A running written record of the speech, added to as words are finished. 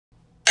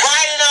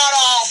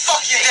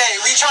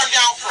turned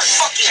down for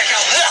fucking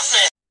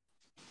nothing.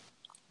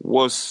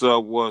 What's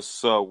up,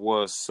 what's up,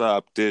 what's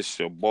up? This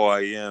your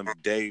boy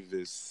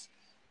MDAVIS.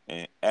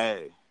 And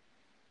hey,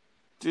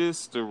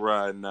 this the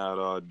Riding Out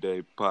All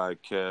Day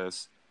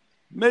podcast.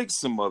 Make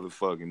some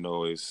motherfucking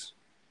noise.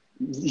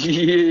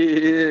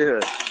 Yeah.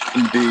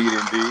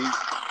 Indeed.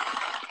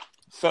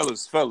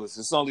 Fellas,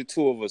 it's only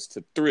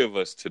three of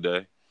us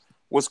today.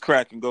 What's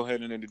cracking? Go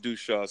ahead and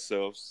introduce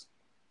yourselves.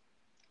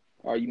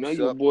 You know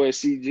your boy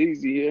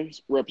CJEEZY here.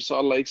 Repping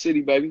Salt Lake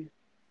City, baby.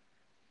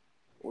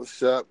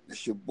 What's up?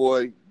 It's your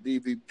boy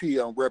DVP.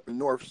 I'm repping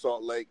North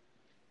Salt Lake.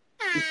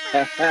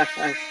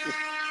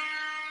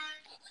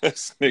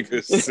 This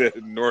nigga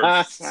said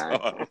North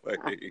Salt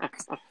Lake.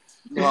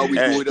 No, we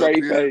do it up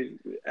Straight here. face.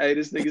 Hey,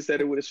 this nigga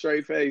said it with a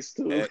straight face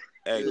too.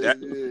 Hey,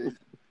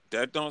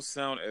 that don't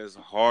sound as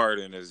hard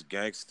and as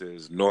gangster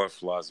as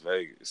North Las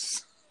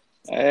Vegas.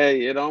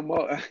 Hey, it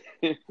almost.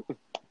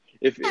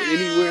 If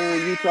anywhere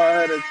in Utah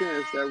had a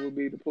chance, that would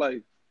be the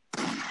place.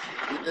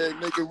 Yeah,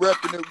 nigga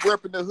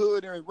repping the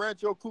hood and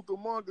Rancho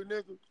Cucamonga,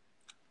 nigga.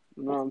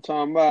 You know what I'm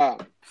talking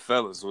about?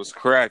 Fellas, what's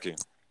cracking?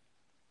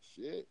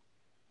 Shit.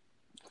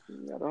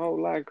 You got a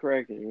whole lot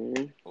cracking,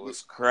 man.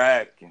 What's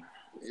cracking?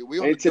 Yeah, we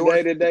on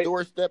the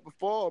doorstep of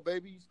fall,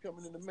 baby. He's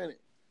coming in a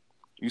minute.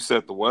 You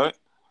said the what?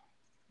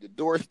 The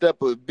doorstep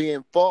of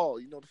being fall.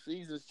 You know, the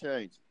seasons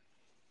change.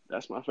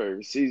 That's my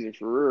favorite season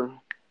for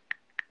real.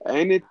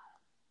 Ain't it?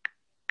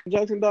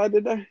 Jackson died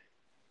today?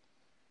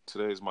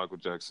 Today's Michael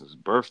Jackson's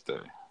birthday.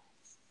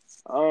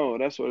 Oh,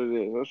 that's what it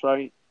is. That's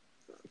right.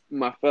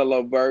 My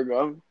fellow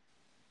Virgo.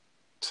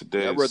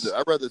 Today's...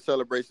 I'd rather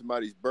celebrate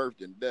somebody's birth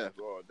than death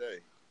all day.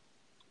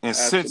 And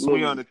Absolutely. Since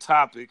we on the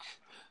topic,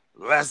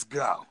 let's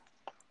go.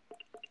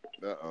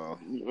 Uh-oh.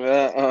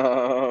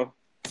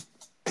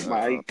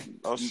 Mike.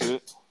 Oh,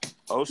 shit.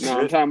 No,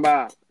 I'm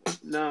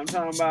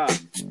talking about.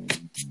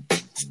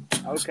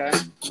 Okay.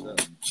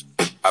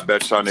 I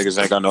bet y'all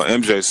niggas ain't got no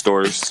MJ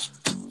stories.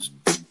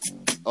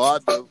 Oh, I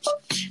do.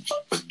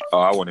 Oh,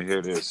 I want to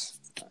hear this.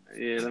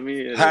 Yeah, let me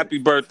hear Happy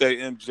birthday,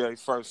 MJ,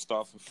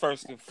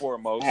 first and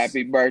foremost.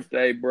 Happy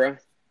birthday, bruh.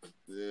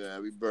 Yeah,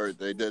 happy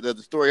birthday. Does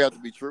the story have to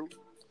be true?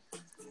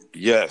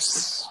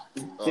 Yes.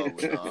 Oh, well,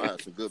 no, I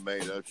had some good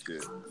made up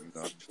shit. You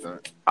know,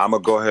 I'm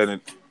going to go ahead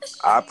and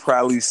I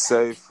probably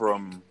say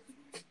from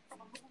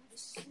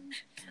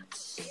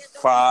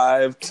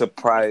 5 to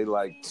probably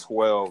like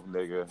 12,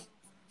 nigga.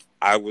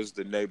 I was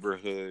the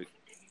neighborhood.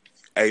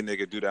 Hey,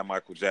 nigga, do that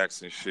Michael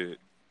Jackson shit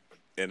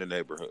in the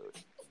neighborhood.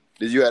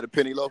 Did you have the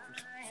penny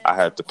loafers? I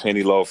had the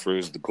penny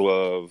loafers, the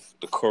glove,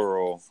 the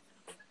curl,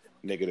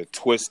 nigga, the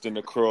twist and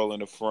the curl in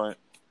the front.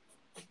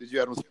 Did you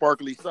have them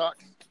sparkly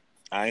socks?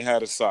 I ain't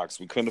had the socks.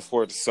 We couldn't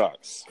afford the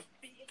socks.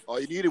 All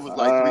you needed was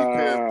like 3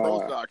 pairs of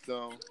pro socks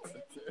on.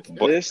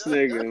 This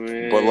nigga,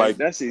 man. But like,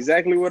 that's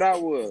exactly what I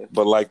was.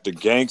 But like the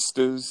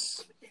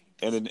gangsters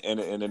in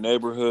the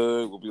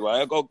neighborhood would be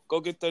like, go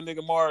get that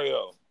nigga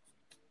Mario.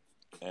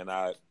 And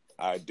I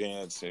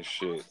dance and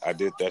shit. I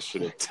did that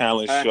shit at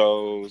talent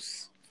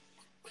shows.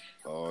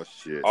 Oh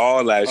shit!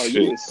 All that shit.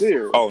 You was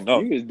serious? Oh no,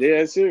 you was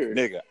dead serious,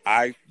 nigga.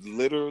 I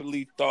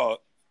literally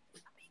thought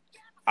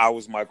I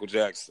was Michael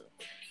Jackson.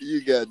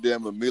 You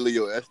goddamn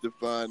Emilio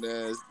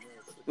Estefan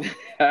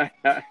ass.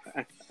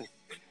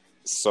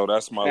 So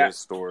that's my little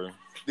story.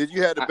 Did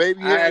you have the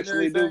baby hair? I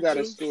actually do got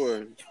a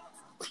story.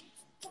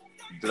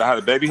 Did I have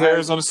the baby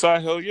hairs on the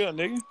side? Hell yeah,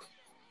 nigga.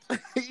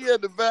 He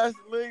had the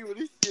Vaseline with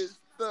his shit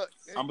stuck.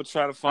 I'm gonna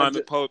try to find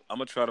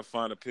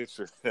a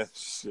picture of that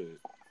shit.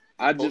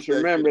 I just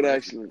remembered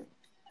actually.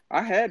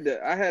 I had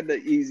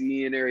the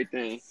Easy and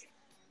everything.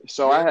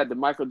 So I had the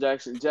Michael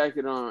Jackson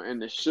jacket on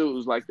and the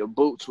shoes, like the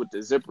boots with the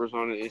zippers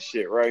on it and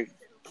shit, right?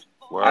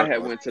 I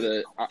had went to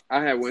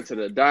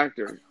the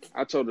doctor.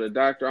 I told the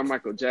doctor I'm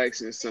Michael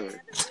Jackson's son.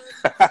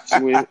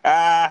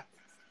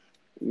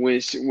 When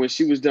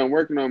she was done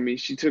working on me,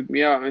 she took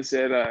me out and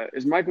said,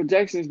 "Is Michael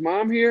Jackson's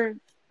mom here?"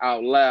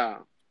 Out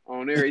loud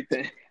on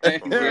everything.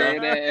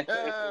 Dead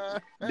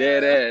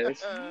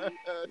ass.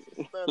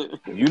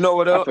 You know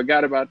what else? I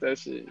forgot about that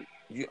shit.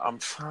 I'm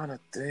trying to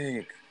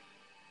think.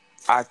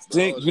 I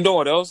think you know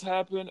what else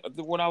happened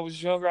when I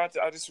was younger. I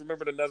just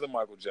remembered another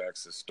Michael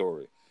Jackson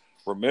story.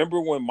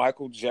 Remember when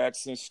Michael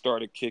Jackson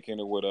started kicking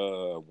it with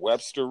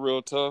Webster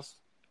real tough?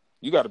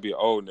 You got to be an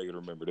old nigga to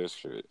remember this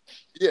shit.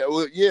 Yeah,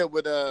 with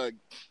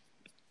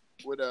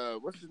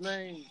what's his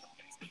name?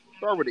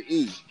 Start with an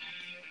E.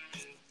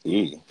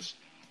 E.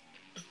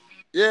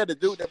 Yeah, the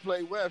dude that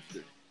played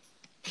Webster.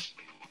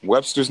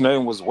 Webster's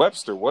name was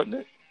Webster, wasn't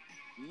it?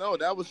 No,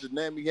 that was the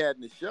name he had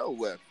in the show,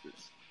 Webster.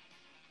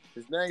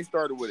 His name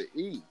started with an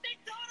E.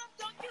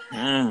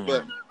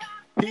 But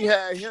he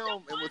had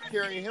him and was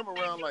carrying him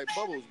around like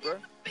bubbles, bro.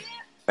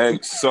 Hey,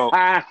 so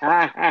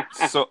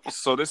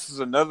this is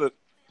a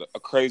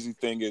crazy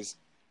thing is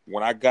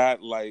when I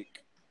got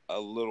like a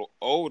little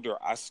older,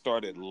 I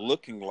started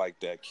looking like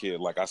that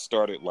kid. Like I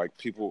started like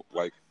people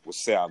like would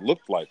say I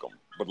looked like him,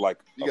 but like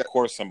of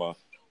course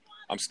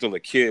I'm still a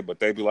kid,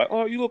 but they'd be like,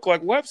 "Oh, you look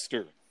like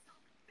Webster."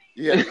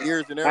 You had the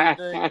ears and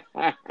everything.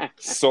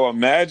 So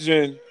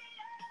imagine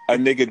a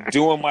nigga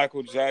doing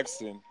Michael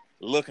Jackson,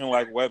 looking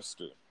like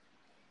Webster,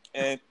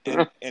 and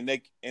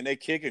they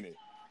kicking it.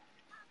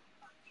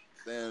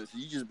 Man, so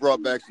you just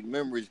brought back some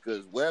memories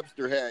because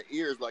Webster had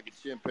ears like a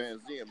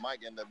chimpanzee, and Mike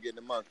ended up getting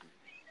a monkey.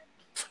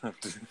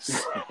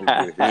 This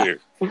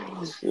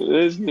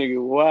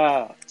nigga,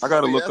 wow. I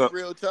gotta look that's up.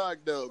 Real talk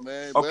though,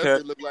 man. Okay.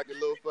 Webster looked like a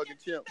little fucking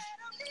chimp.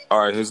 All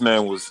right, his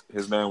name was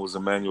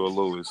Emmanuel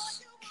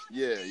Lewis.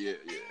 Yeah,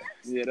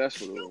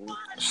 that's what it was.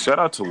 Shout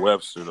out to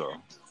Webster though.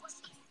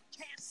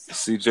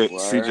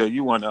 CJ,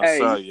 you weren't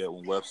outside yet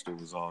when Webster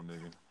was on,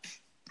 nigga.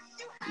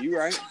 You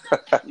right.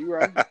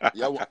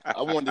 Yeah,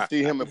 I wanted to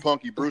see him and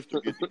Punky Brewster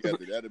get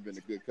together. That'd have been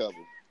a good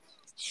couple.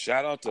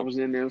 Shout out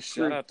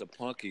to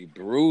Punky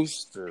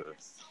Brewster.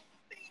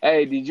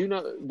 Hey, did you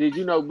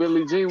know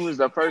Billie Jean was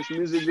the first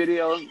music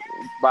video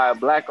by a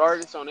black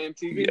artist on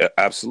MTV? Yeah,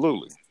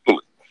 absolutely.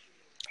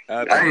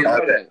 I didn't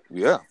know that.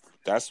 Yeah,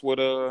 that's what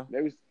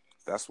they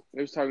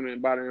was talking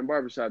about it in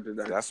barbershop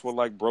today. That's what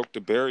like broke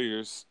the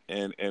barriers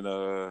and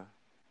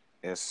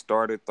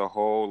started the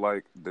whole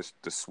like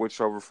the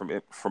switch over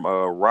from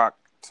rock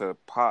to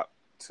pop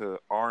to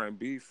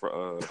R&B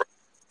for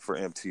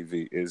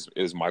MTV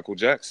is Michael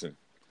Jackson.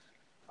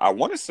 I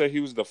want to say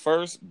he was the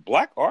first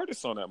black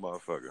artist on that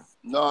motherfucker.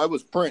 No, it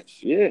was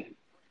Prince. Yeah.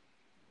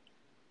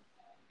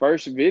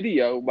 First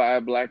video by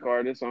a black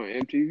artist on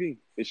MTV.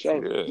 For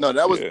sure. Yeah, no,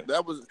 that was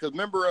because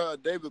remember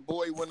David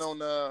Bowie went on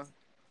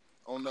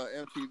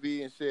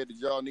MTV and said that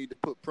y'all need to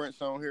put Prince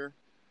on here.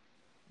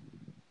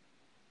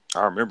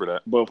 I remember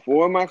that.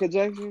 Before Michael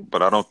Jackson?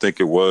 But I don't think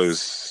it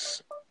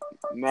was.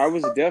 No, it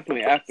was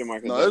definitely after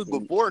Michael Jackson. No, it was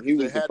before because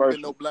there hadn't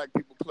been no one. black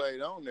people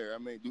played on there. I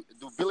mean, do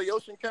Billy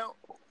Ocean count?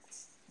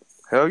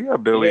 Hell yeah,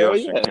 Billy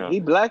Ocean count. He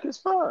black as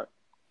fuck.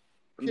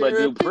 But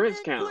do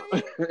Prince count?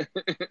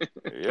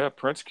 Yeah,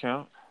 Prince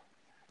count.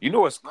 You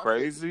know what's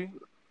crazy?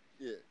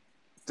 Yeah.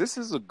 This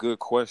is a good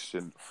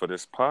question for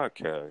this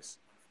podcast.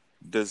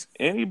 Does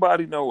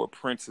anybody know what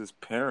Prince's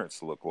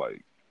parents look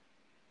like?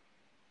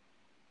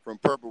 From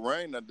Purple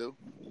Rain, I do.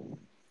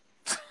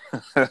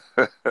 But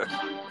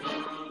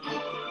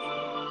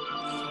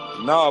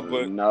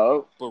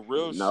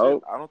real shit,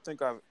 I don't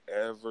think I've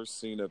ever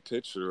seen a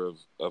picture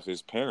of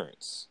his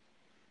parents.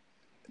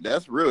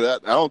 That's real. I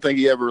don't think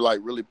he ever like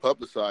really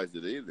publicized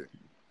it either.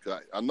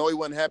 I know he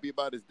wasn't happy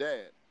about his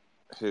dad,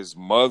 his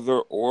mother,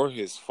 or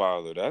his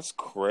father. That's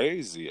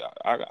crazy.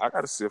 I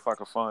got to see if I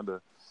can find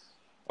a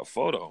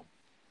photo.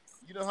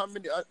 You know how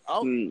many?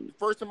 The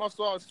first time I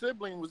saw a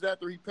sibling was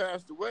after he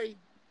passed away,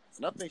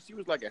 and I think she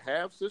was like a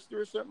half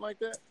sister or something like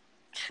that.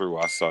 True,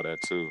 I saw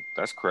that too.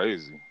 That's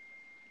crazy.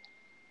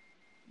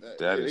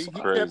 That is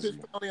crazy. He kept his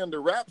family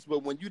under wraps,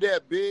 but when you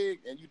that big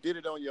and you did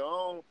it on your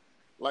own,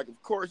 like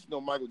of course you know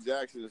Michael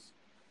Jackson's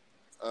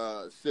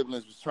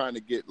siblings was trying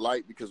to get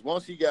light because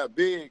once he got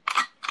big,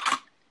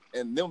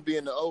 and them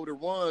being the older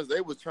ones,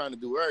 they was trying to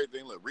do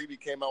everything. Look, Rebbie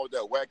came out with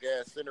that whack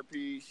ass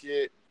centerpiece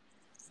shit.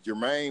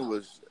 Jermaine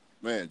was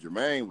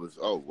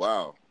oh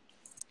wow.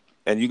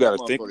 And you got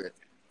to think.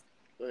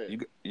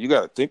 You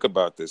got to think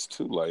about this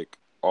too. Like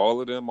all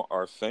of them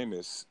are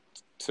famous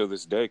to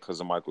this day because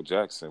of Michael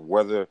Jackson,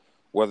 whether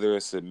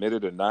it's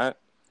admitted or not.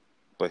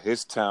 But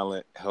his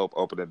talent helped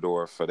open the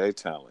door for their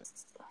talent.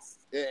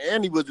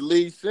 And he was the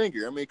lead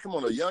singer. I mean, come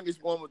on, the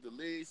youngest one was the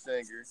lead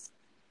singer.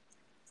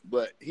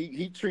 But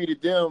he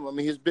treated them. I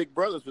mean, his big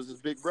brothers was his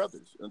big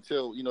brothers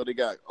until they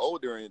got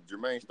older and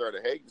Jermaine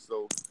started hating.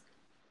 So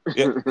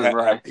yeah,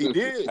 right. He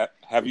did.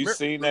 Have you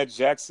seen that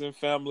Jackson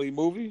Family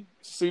movie,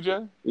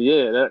 CJ?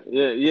 Yeah,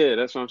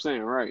 that's what I'm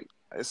saying. Right.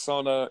 It's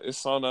on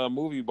a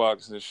movie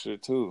box and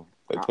shit too.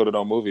 They put it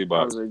on movie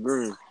box. I was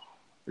agreeing.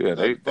 Yeah,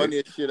 the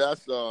funniest shit I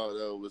saw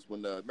though was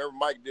when remember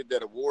Mike did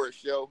that award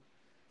show,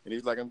 and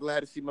he's like, "I'm glad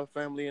to see my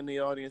family in the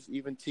audience,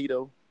 even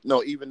Tito.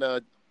 No, even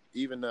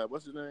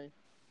what's his name?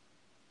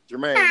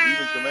 Jermaine,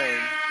 even Jermaine."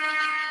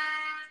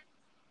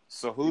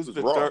 So who's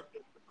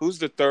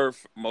the third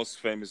most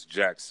famous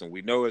Jackson?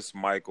 We know it's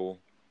Michael,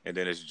 and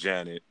then it's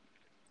Janet.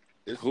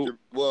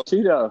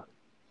 Tito.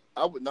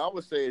 I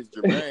would say it's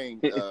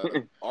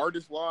Jermaine.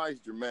 Artist wise,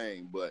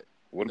 Jermaine, but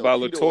what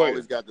about Tito LaToya?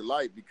 Always got the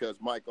light because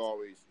Mike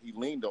he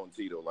leaned on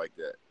Tito like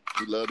that.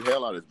 He loved the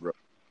hell out of his brother.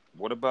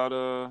 What about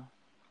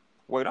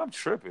wait, I'm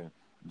tripping.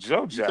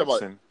 Joe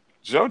Jackson.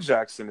 Joe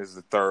Jackson is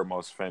the third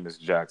most famous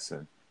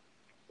Jackson.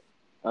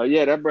 Oh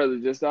yeah, that brother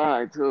just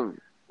died too.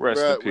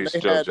 Rest in peace,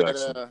 Joe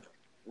Jackson.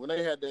 When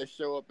they had that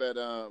show up at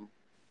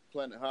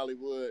Planet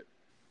Hollywood,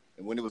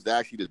 and when it was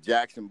actually the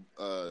Jackson,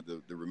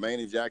 the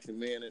remaining Jackson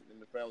men in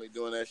the family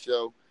doing that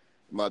show,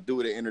 my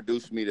dude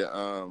introduced me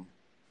to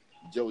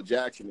Joe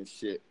Jackson and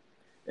shit,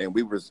 and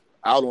we was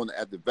out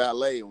at the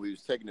valet and we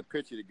was taking a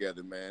picture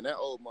together. Man, that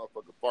old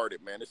motherfucker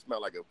farted. Man, it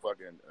smelled like a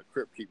fucking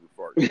crypt keeper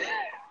fart.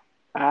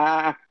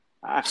 Wow.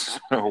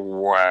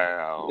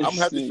 I'm gonna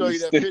have to show you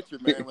that picture,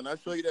 man. When I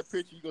show you that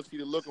picture, you gonna see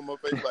the look on my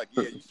face like,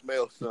 yeah, you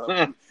smell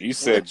something. You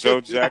said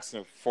Joe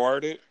Jackson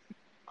farted?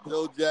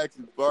 Joe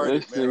Jackson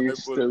farted, man.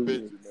 Let's put a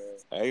picture, man.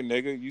 Hey,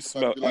 nigga, you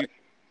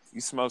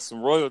smell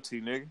some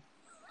royalty, nigga.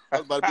 I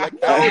was about to be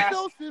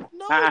like,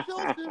 no,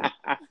 Joseph.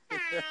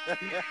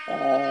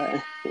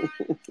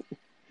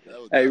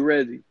 Hey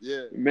Reggie,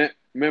 Yeah.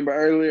 remember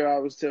earlier I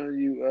was telling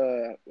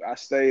you I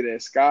stayed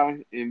at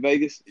Sky in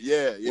Vegas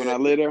Yeah. when I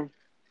lived there.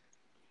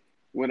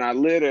 When I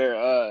lived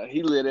there,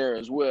 he lived there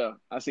as well.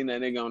 I seen that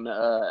nigga on the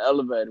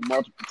elevator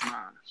multiple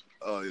times.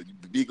 Oh,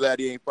 be glad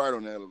he ain't fired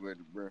on the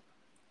elevator, bro.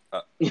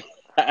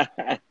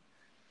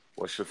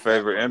 What's your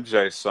favorite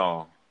MJ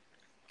song?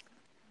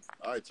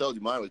 I already told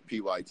you mine was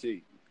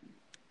PYT.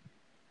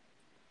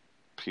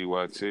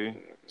 PYT?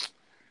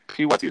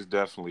 PYT is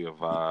definitely a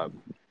vibe.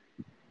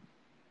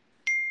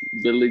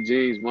 Billie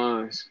Jean's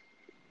mines,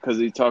 because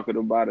he talking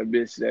about a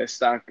bitch that's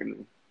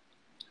stalking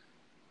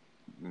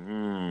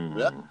him.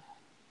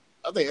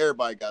 I think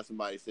everybody got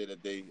somebody say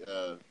that they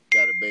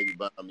got a baby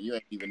by him. You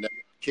ain't even never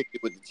kicked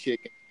it with the chick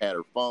and had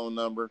her phone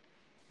number.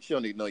 She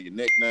don't even know your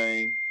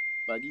nickname.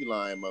 Like, you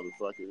lying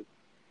motherfucker.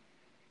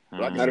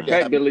 Matter of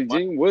fact, Billie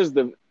Jean was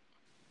the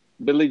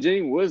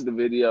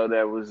video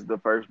that was the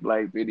first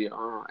black video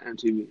on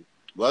MTV.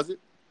 Was it?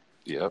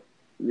 Yep.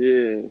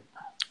 Yeah.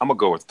 I'm gonna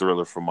go with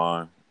Thriller for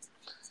mine.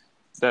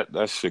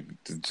 That shit,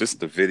 just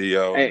the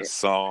video and the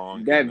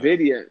song. That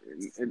video,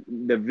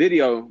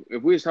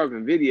 if we was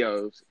talking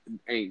videos,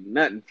 ain't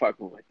nothing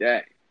fucking with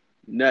that.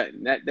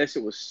 Nothing. That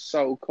shit was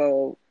so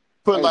cold.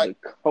 That was the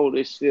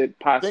coldest shit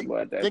possible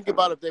at that time. Think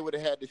about if they would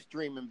have had the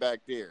streaming back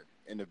there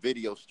and the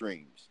video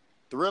streams.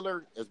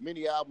 Thriller, as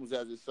many albums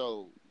as it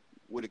sold,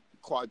 would have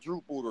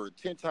quadrupled or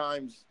 10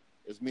 times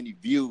as many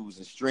views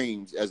and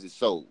streams as it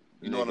sold.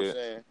 You know what I'm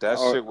saying? That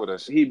shit would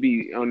have. He'd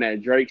be on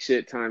that Drake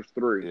shit times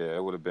 3. Yeah,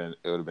 it would have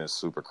been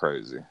super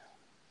crazy.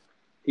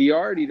 He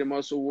already the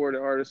most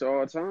awarded artist of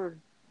all time.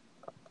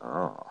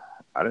 Oh,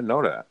 I didn't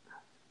know that.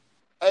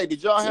 Hey,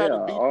 did y'all have the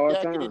beat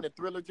jacket and the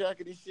Thriller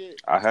jacket and shit?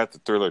 I had the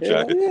Thriller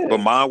jacket, but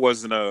mine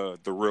wasn't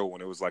the real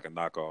one. It was like a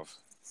knockoff.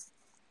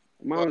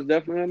 Mine was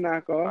definitely a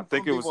knockoff. I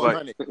think it was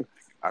like,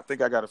 I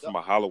think I got it from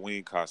a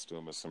Halloween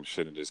costume or some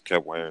shit and just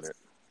kept wearing it.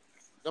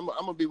 I'm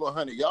gonna be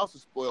 100. Y'all some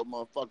spoiled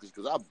motherfuckers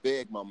because I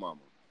begged my mama.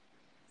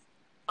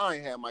 I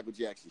ain't had Michael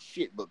Jackson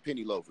shit but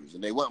penny loafers,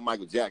 and they weren't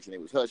Michael Jackson. They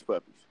was hush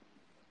puppies.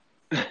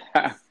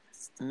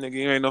 Nigga,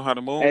 you ain't know how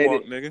to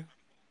moonwalk, nigga.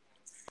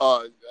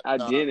 I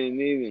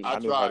didn't even. I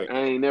tried. I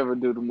ain't never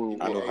do the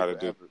moonwalk. I knew how to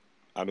do.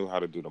 I knew how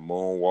to do the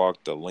moonwalk,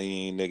 the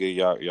lean, nigga.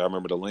 Y'all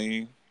remember the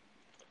lean?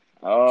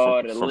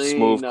 Oh, from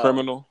Smooth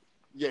Criminal.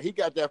 Yeah, he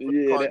got that from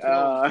the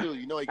cartoons too.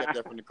 You know he got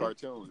that from the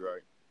cartoons,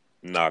 right?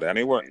 Nah, that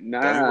ain't where.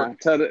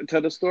 Tell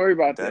the story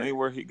about that. That ain't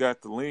where he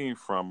got the lean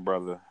from,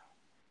 brother.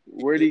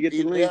 Where did he get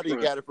the lean from? He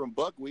got it from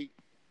buckwheat.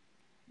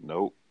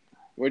 Nope.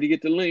 Where did he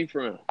get the lean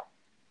from?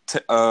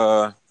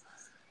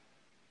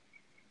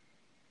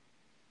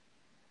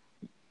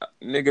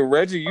 Nigga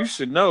Reggie, you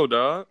should know,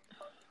 dog.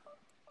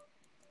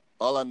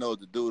 All I know is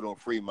the dude on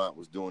Fremont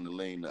was doing the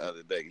lean the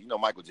other day. You know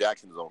Michael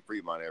Jackson is on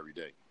Fremont every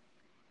day.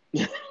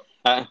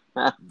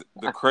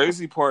 The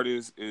crazy part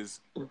is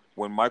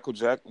when Michael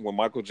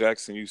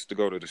Jackson used to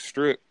go to the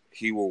Strip,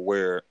 he will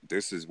wear.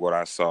 This is what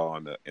I saw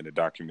in the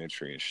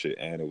documentary and shit,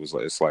 and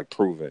it's like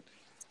proven.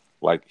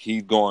 Like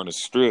he'd go on the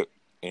Strip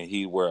and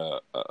he'd wear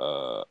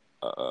a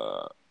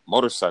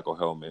motorcycle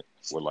helmet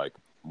with like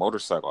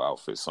motorcycle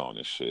outfits on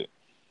and shit,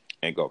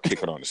 and go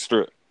kick it on the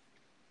Strip.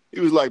 He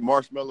was like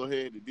Marshmallow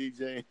Head, the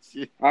DJ and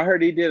shit. I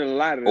heard he did a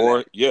lot of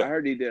that. Yeah, I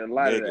heard he did a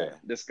lot of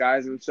that.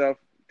 Disguise himself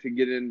to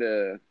get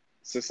into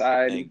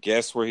society. And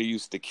guess where he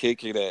used to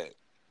kick it at?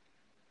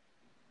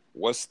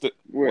 What's the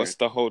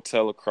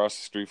hotel across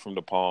the street from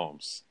the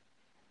Palms?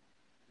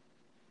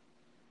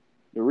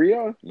 The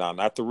Rio? No,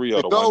 not the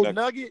Rio. The Gold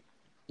Nugget?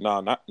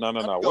 No.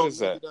 What is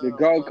that? The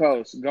Gold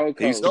Coast.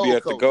 He used to be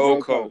at the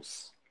Gold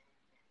Coast.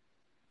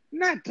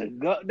 Not the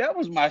Gold. That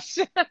was my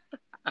shit.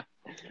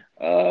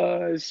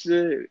 Oh,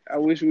 shit. I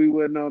wish we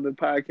wasn't on the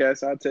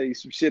podcast. I'll tell you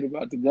some shit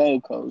about the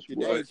Gold Coast.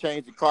 They ain't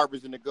changed the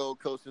carpets in the Gold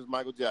Coast since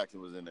Michael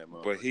Jackson was in that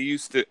motherfucker. But he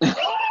used to...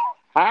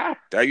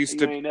 That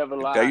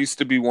used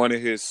to be one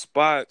of his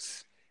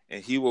spots,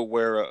 and he would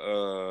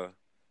wear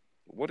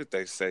what did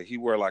they say? He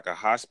wear like a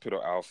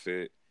hospital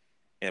outfit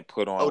and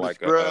put on like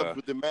scrubs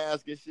with the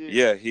mask and shit.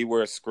 Yeah, he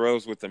wears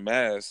scrubs with the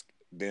mask.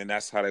 Then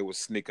that's how they would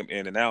sneak him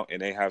in and out, and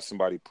they have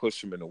somebody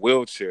push him in a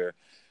wheelchair.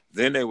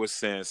 Then they were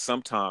saying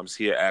sometimes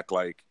he'd act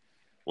like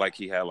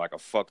he had like a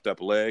fucked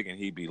up leg and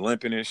he'd be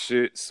limping and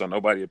shit, so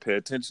nobody would pay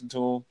attention to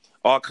him.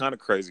 All kind of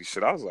crazy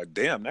shit. I was like,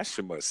 damn, that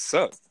shit must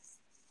suck.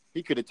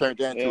 He could have turned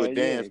that into a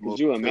dance move. Could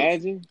you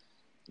imagine?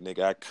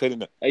 Nigga, I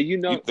couldn't. Hey,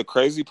 the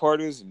crazy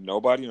part is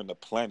nobody on the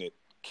planet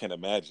can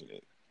imagine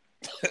it.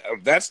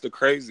 That's the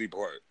crazy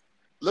part.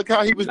 Look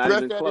how he was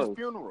dressed at his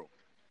funeral.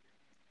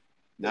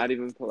 Not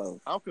even close.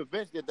 I'm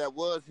convinced that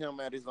was him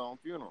at his own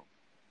funeral.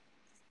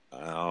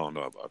 I don't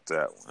know about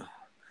that one.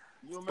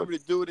 You remember the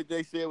dude that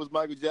they said was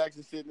Michael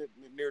Jackson sitting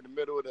near the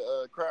middle of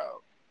the crowd?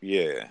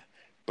 Yeah.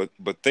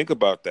 But think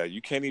about that.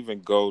 You can't even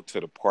go to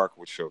the park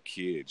with your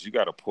kids. You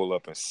got to pull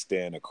up and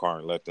stay in the car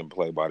and let them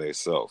play by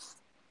themselves.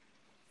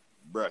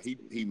 Bruh,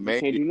 he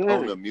made it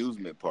on the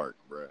amusement park,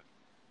 bruh.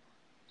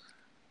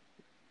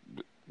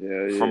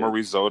 Yeah. From a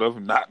result of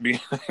not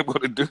being able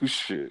to do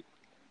shit.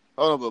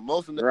 Hold on, but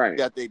most of them Right.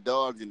 got their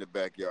dogs in the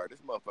backyard.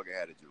 This motherfucker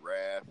had a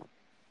giraffe.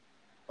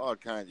 All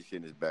kinds of shit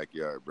in his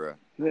backyard, bro.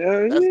 Hell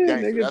That's yeah, gangster.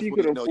 nigga, if That's you when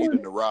could you know he afford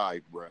done it.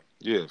 arrived, bro.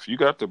 Yeah, if you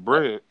got the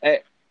bread.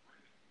 Hey,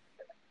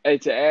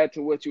 to add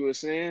to what you were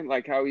saying,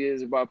 like how he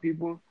is about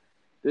people,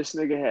 this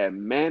nigga had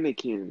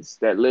mannequins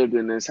that lived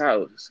in his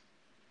house.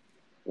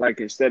 Like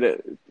instead of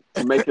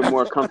to make him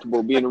more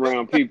comfortable being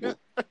around people.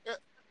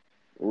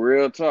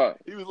 Real talk.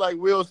 He was like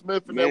Will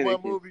Smith in that one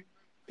Mannequin. movie.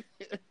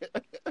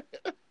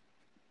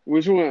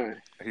 Which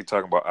one? He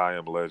talking about I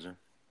Am Legend.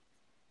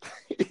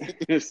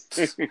 He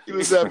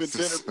was having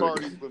dinner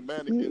parties with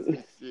mannequins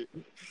and shit.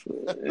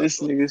 This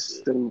nigga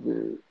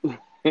stupid.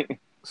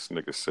 This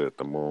nigga said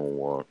the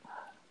moonwalk.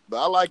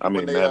 But I like it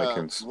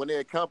mannequins. when they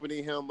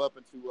accompany him up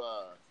into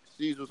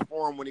Caesar's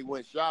Forum when he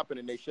went shopping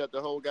and they shut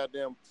the whole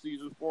goddamn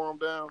Caesar's Forum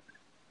down.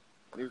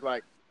 And he's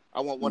like, I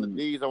want one of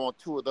these. I want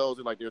two of those.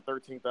 And like, they're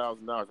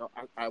 $13,000.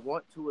 I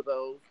want two of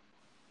those.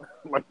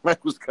 Like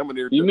Mike was coming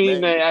there. You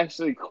mean they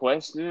actually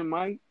questioned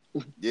Mike?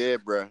 Yeah,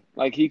 bro.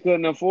 Like he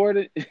couldn't afford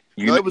it?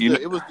 No, it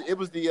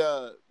was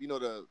the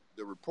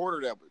the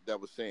reporter that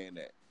was saying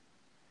that.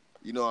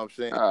 You know what I'm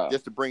saying?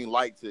 Just to bring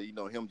light to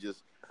him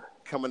just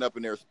coming up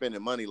in there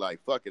spending money. Like,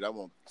 fuck it, I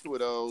want two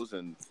of those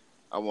and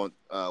I want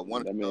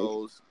one of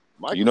those.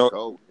 Mike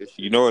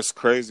what's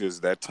crazy is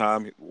that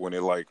time when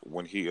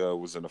he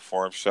was in the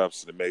farm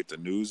shops and it made the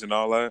news and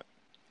all that,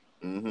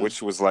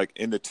 which was like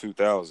in the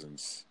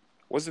 2000s.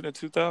 Was it in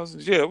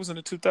 2000s? Yeah, it was in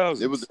the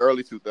 2000s. It was the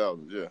early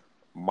 2000s. Yeah.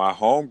 My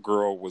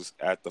homegirl was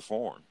at the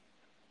farm.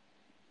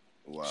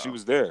 Wow. She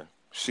was there.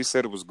 She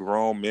said it was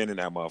grown men in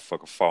that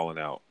motherfucker falling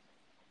out.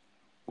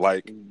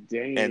 Like,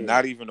 damn. And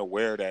not even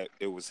aware that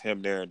it was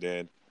him there. And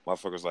then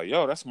motherfuckers like,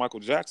 yo, that's Michael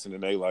Jackson.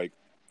 And they like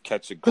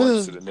catch a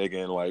glimpse of the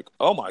nigga and like,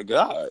 oh my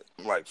God,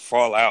 like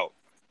fall out.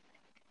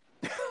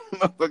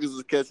 Motherfuckers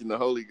is catching the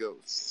Holy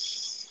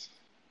Ghost.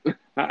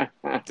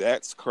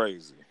 That's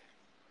crazy.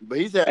 But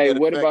he's had that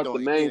what effect about on the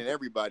main and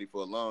everybody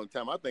for a long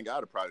time. I think I'd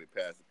have probably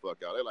passed the fuck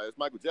out. They're like, it's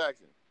Michael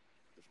Jackson.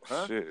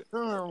 Huh? Shit.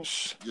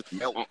 Just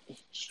melt.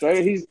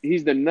 Straight,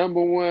 he's the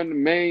number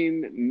one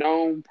main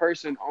known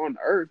person on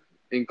earth,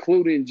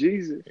 including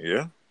Jesus.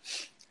 Yeah.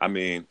 I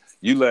mean,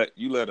 we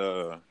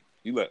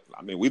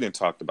didn't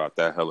talk about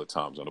that hella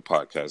times on the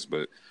podcast,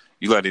 but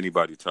you let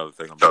anybody tell the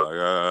thing, I'm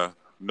like,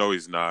 no,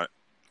 he's not.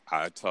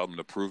 I tell him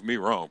to prove me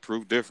wrong,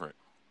 prove different.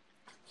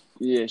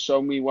 Yeah,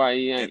 show me why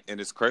he ain't.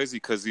 And it's crazy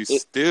because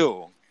he's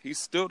still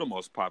the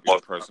most popular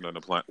person on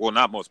the planet. Well,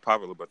 not most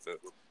popular, but the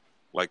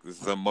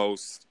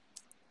most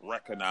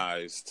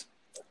recognized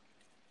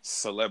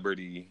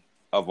celebrity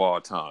of all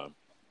time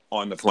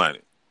on the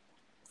planet.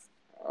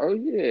 Oh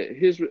yeah,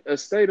 his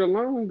estate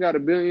alone got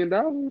 $1 billion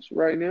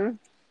right now.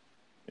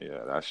 Yeah,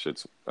 that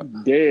shit's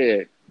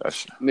dead.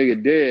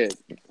 Nigga dead.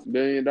 $1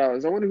 billion. I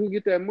wonder who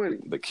get that money.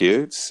 The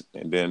kids,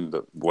 and then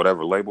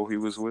whatever label he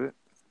was with.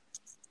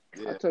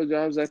 Yeah. I told you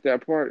I was at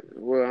that party.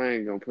 Well, I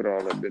ain't gonna put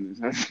all that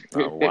business.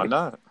 Why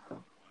not?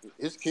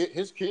 His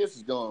kids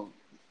is gone.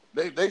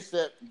 They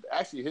said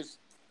actually his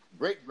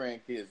great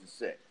grandkids is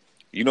set.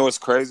 You know what's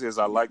crazy is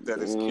I like that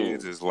his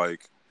kids is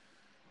like,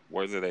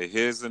 whether they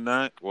his or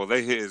not. Well,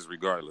 they his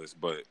regardless,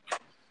 but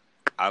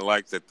I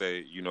like that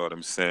they, you know what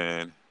I'm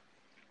saying.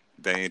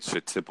 They ain't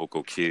your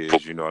typical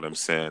kids. You know what I'm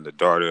saying. The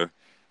daughter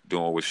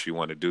doing what she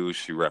want to do.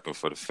 She repping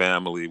for the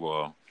family.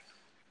 Well,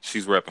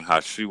 she's repping how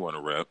she want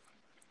to rep.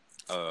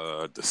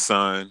 The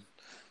son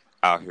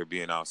out here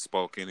being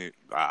outspoken.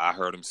 I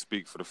heard him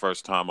speak for the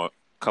first time a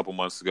couple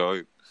months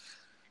ago.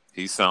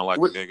 He sounded like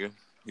a nigga.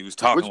 He was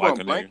talking like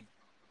a nigga.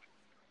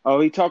 Oh,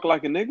 he talk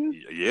like a nigga?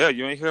 Yeah,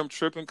 you ain't hear him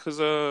tripping because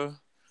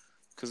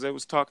they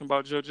was talking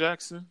about Joe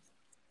Jackson?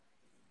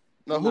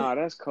 No,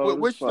 that's cold.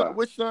 Which son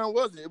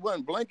was it? It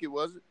wasn't Blanket,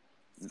 was it?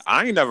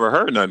 I ain't never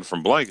heard nothing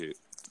from Blanket.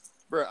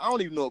 Bro, I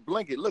don't even know what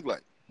Blanket looked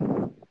like.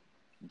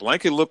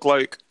 Blanket looked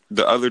like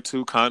the other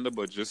two, kind of,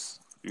 but just,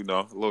 a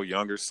little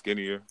younger,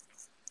 skinnier.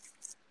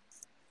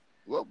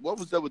 What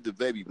was up with the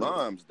baby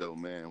moms, though,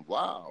 man?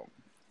 Wow.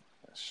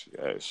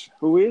 Yes.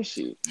 Who is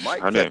she?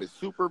 Mike kept it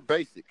super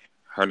basic.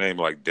 Her name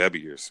like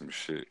Debbie or some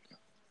shit.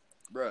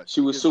 Bruh, she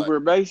was super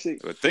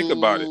basic. But think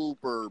about it.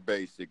 Super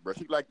basic, bro.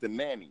 She like the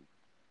nanny.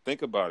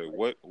 Think about it.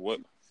 What?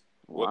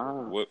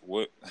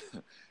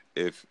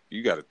 If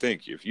you got to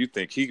think, if you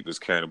think he was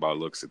caring about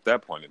looks at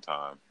that point in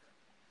time,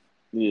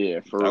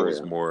 yeah, for that real.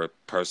 was more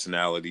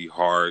personality,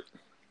 heart,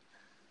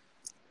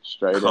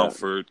 straight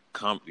comfort,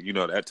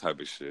 that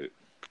type of shit.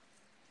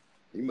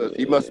 He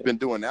must have been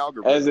doing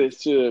algebra as it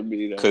should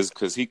be, though.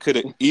 Because he could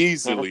have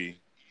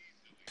easily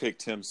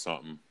picked him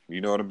something.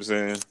 You know what I'm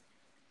saying?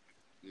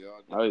 Yeah.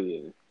 Oh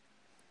yeah.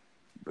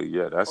 But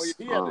yeah, that's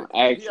he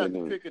had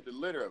to pick at the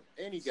litter of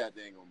any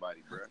goddamn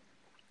body, bro.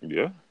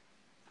 Yeah.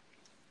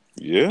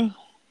 Yeah.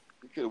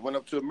 He could have went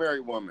up to a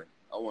married woman.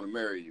 I want to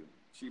marry you.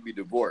 She'd be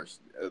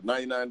divorced. A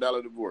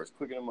 $99 divorce.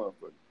 Quick in a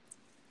motherfucker.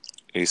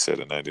 He said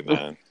a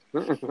 $99. A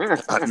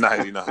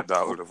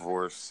 $99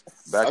 divorce.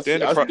 Back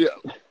then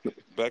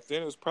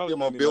it was probably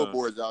I'm on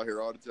billboards out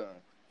here all the time.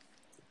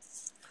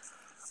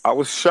 I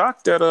was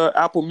shocked that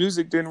Apple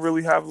Music didn't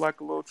really have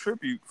like a little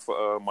tribute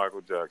for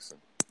Michael Jackson.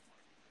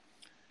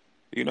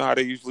 You know how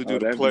they usually do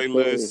the that'd be cool.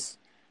 playlists?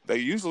 They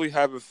usually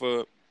have it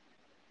for,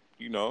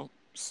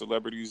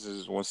 celebrities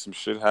is when some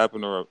shit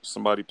happened or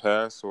somebody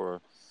passed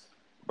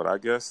but I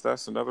guess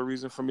that's another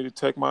reason for me to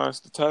take mine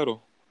the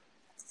title.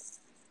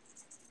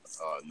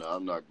 No,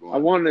 I'm not going. I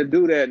want to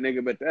do that,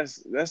 nigga, but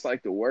that's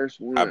like the worst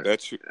one. I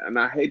bet you. And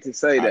I hate to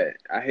say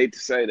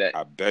that.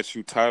 I bet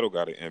you title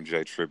got an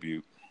MJ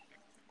tribute.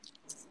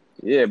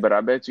 Yeah, but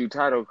I bet you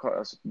title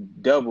costs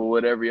double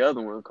what every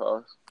other one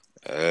costs.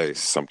 Hey,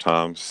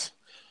 sometimes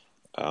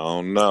I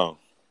don't know.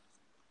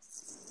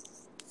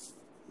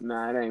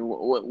 Nah, it ain't.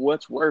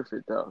 What's worth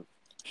it though?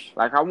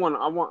 Like I want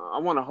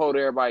to hold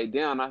everybody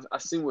down. I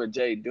see what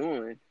Jay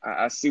doing.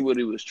 I see what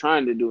he was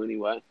trying to do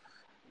anyway.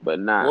 But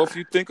nah. Well, if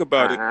you think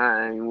about it,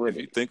 I ain't with it.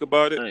 If you think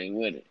about it, I ain't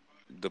with it.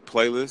 The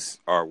playlists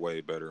are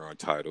way better on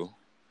title.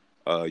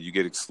 You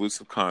get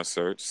exclusive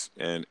concerts,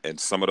 and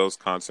some of those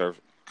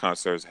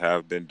concerts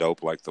have been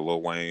dope, like the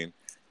Lil Wayne,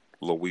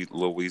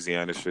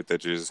 Louisiana shit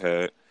that you just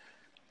had.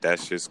 That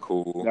shit's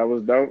cool. That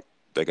was dope.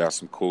 They got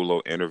some cool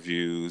little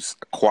interviews.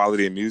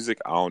 Quality of music,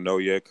 I don't know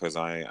yet because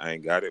I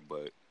ain't got it,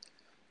 but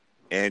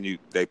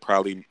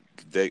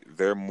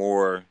they're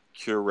more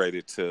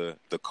curated to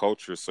the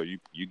culture, so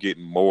you get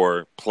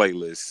more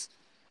playlists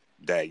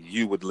that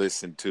you would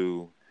listen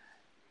to,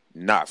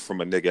 not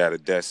from a nigga at a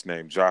desk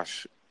named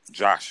Josh.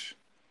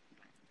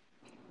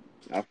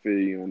 I feel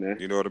you on that.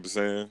 You know what I'm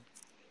saying?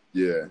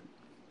 Yeah.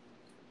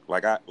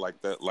 Like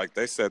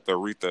they said the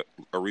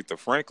Aretha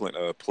Franklin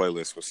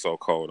playlist was so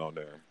cold on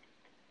there.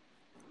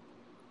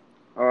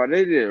 Oh,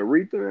 they did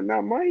Aretha and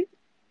not Mike?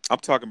 I'm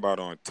talking about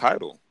on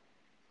title.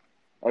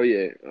 Oh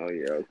yeah,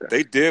 okay.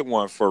 They did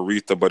one for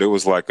Aretha, but it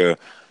was like they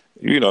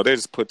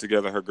just put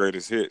together her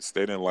greatest hits.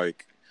 They didn't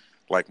like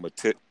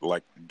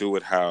do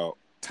it how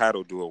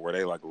title do it, where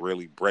they like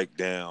really break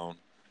down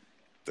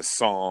the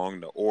song,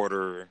 the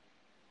order,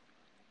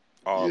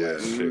 all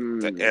that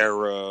shit, the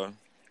era.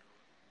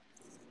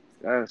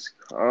 That's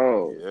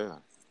cold. Yeah.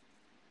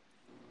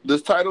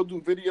 Does title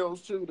do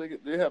videos too?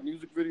 They have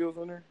music videos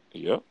on there?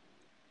 Yep.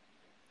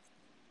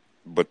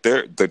 But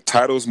the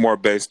title's more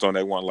based on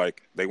they want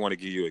to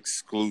give you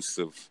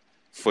exclusive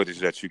footage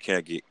that you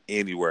can't get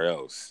anywhere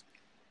else.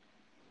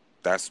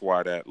 That's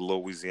why that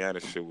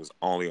Louisiana shit was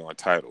only on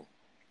title.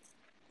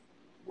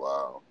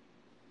 Wow.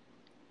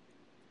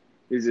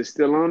 Is it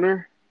still on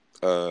there?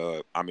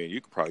 I mean, you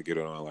could probably get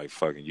it on like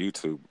fucking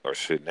YouTube or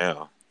shit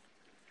now.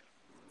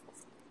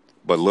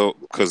 But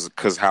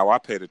because how I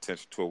paid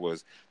attention to it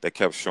was they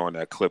kept showing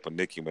that clip of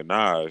Nicki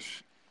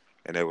Minaj,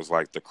 and it was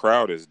like the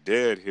crowd is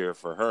dead here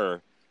for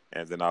her.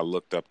 And then I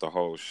looked up the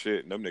whole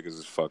shit, and them niggas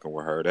is fucking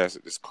with her.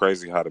 It's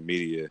crazy how the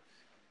media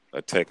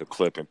take a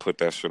clip and put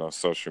that shit on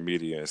social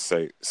media and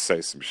say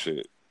some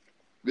shit.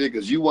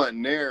 Because you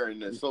wasn't there, and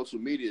the social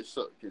media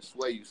can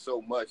sway you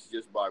so much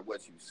just by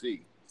what you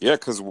see. Yeah,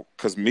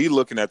 because me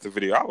looking at the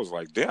video, I was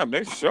like, damn,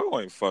 they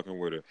sure ain't fucking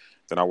with her.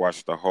 Then I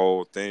watched the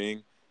whole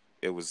thing.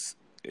 They was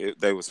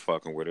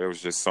fucking with her. There was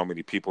just so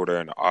many people there,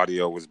 and the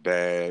audio was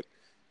bad,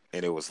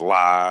 and it was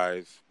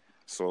live.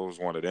 So it was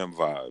one of them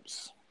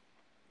vibes.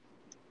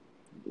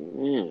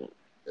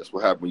 That's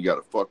what happened when you got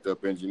a fucked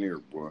up engineer,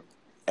 boy.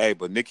 Hey,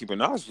 but Nicki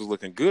Minaj was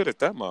looking good at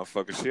that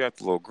motherfucker. She had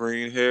the little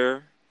green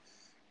hair.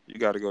 You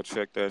got to go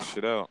check that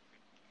shit out.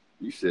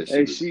 You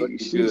said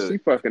she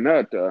fucking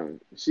up though.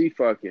 She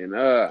fucking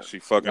up. She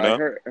fucking like up.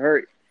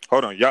 Her.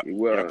 Hold on,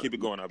 y'all keep it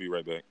going. I'll be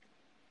right back.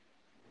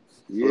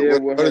 Yeah,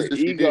 with her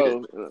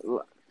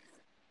ego,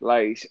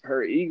 like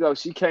her ego,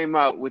 she came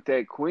out with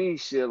that queen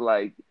shit.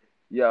 Like,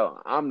 yo,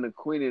 I'm the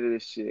queen of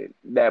this shit.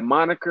 That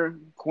moniker,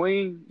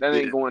 queen, that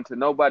ain't going to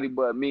nobody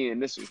but me,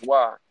 and this is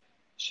why.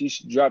 She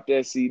dropped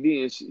that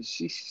CD and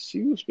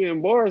she was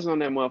spitting bars on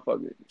that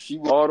motherfucker.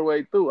 All the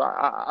way through.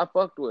 I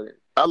fucked with it.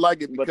 I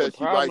like it because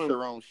she writes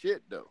her own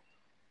shit though.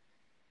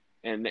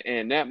 And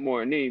that more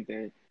than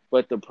anything.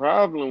 But the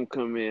problem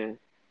come in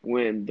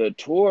when the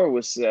tour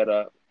was set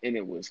up and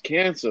it was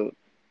canceled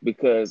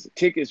because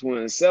tickets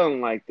weren't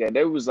selling like that.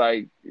 They was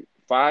like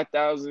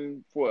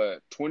 5,000 for a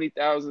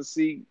 20,000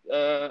 seat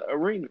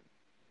arena.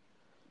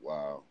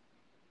 Wow.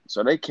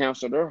 So they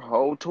canceled their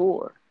whole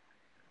tour.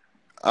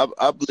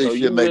 I believe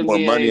she'll make more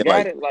money.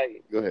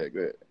 Go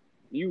ahead.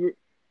 You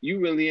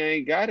really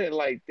ain't got it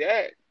like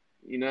that.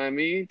 You know what I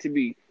mean? To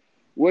be,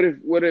 what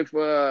if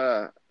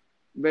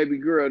Baby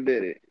Girl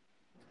did it,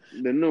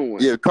 the new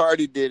one? Yeah,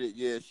 Cardi did it.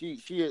 Yeah, she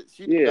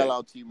got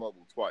out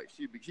T-Mobile twice.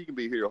 She can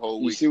be here the whole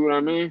week. You see what I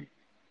mean?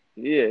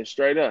 Yeah,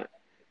 straight up.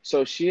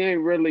 So she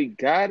ain't really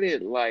got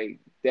it like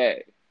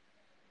that.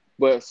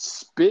 But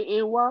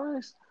spitting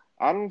wise,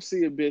 I don't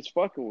see a bitch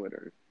fucking with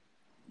her.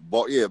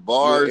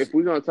 Bars. If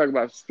we're gonna talk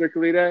about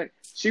strictly that,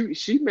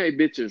 she made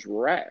bitches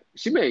rap.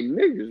 She made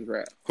niggas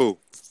rap. Who?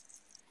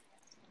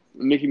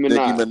 Nicki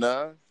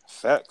Minaj.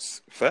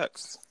 Facts.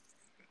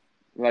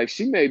 Like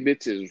she made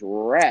bitches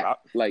rap.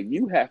 Like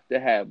you have to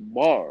have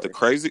bars. The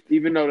crazy,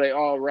 even though they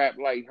all rap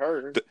like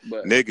her.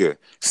 But nigga,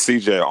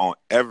 CJ on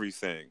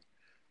everything.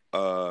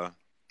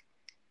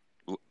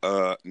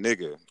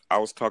 Nigga, I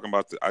was talking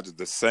about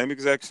the same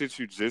exact shit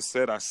you just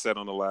said. I said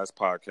on the last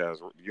podcast.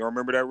 You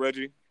remember that,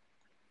 Reggie?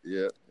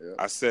 Yeah, yeah.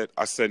 I said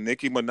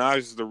Nicki Minaj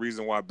is the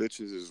reason why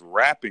bitches is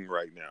rapping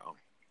right now.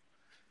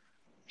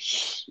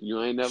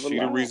 You ain't never She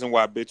lied. the reason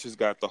why bitches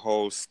got the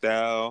whole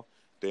style.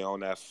 They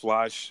on that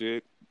fly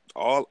shit.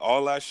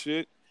 All that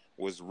shit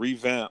was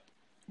revamped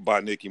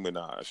by Nicki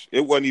Minaj.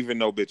 It wasn't even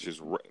no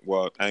bitches.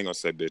 Well, I ain't gonna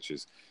say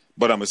bitches,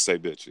 but I'm gonna say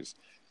bitches.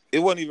 It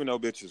wasn't even no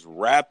bitches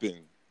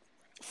rapping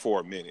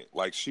for a minute.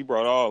 Like, she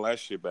brought all that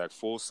shit back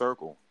full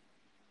circle.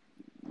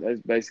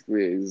 That's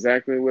basically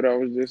exactly what I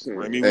was just saying.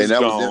 Remy Hey, was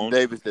that gone. was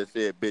MDAVIS that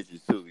said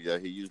bitches too. Yeah,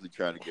 he usually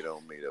trying to get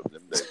on me. That was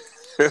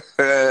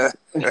MDAVIS.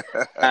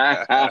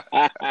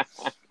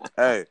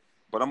 Hey,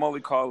 but I'm only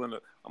calling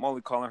her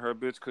a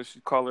bitch because she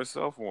called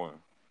herself one.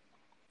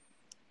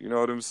 You know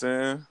what I'm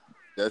saying?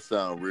 That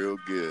sounds real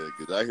good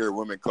because I hear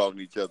women calling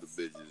each other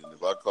bitches, and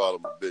if I call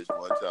them a bitch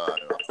one time,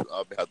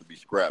 I'll have to be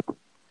scrapped.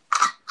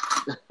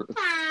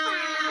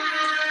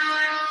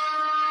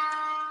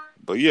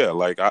 But yeah,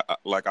 like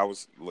I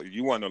was,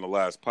 you weren't on the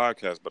last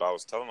podcast, but I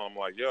was telling them, I'm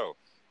like, yo,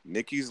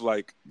 Nicki's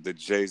like the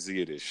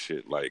Jay-Z of this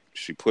shit. Like,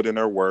 she put in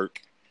her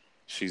work.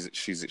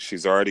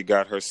 She's already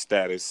got her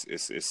status.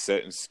 It's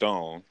set in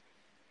stone.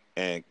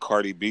 And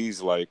Cardi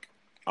B's like,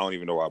 I don't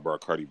even know why I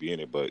brought Cardi B in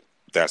it, but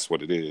that's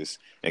what it is.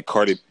 And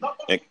Cardi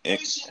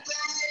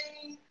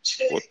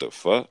what the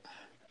fuck?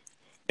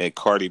 And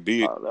Cardi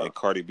B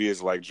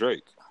is like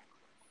Drake,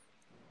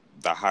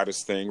 the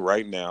hottest thing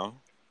right now,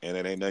 and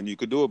it ain't nothing you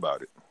could do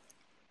about it.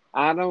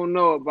 I don't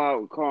know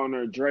about calling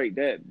her Drake.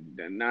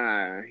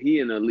 Nah, he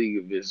in a league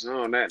of his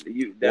own. That's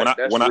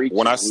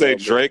When I say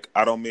Drake,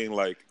 I don't mean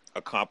like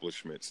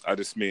accomplishments. I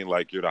just mean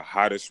like you're the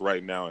hottest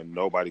right now, and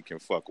nobody can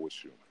fuck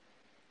with you.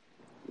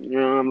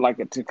 Like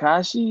a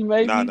Tekashi,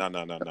 maybe. Nah.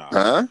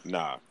 Huh?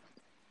 Nah.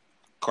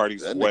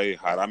 Cardi's way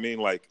hot. I mean,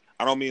 like,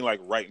 I don't mean like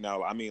right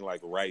now. I mean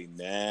like right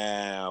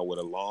now with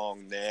a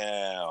long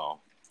now.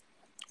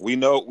 We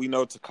know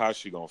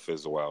Tekashi gonna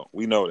fizzle out.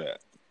 We know that.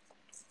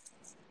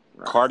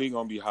 Right. Cardi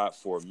gonna be hot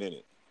for a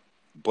minute,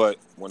 but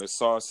when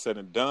it's all said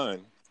and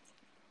done,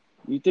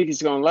 you think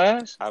it's gonna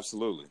last?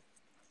 Absolutely.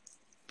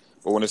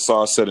 But when it's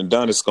all said and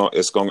done, it's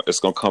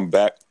gonna come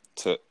back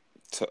to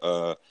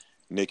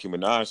Nicki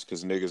Minaj,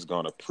 because niggas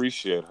gonna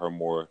appreciate her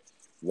more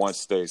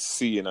once they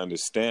see and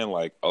understand,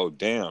 like, oh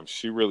damn,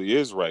 she really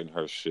is writing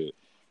her shit.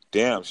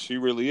 Damn, she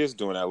really is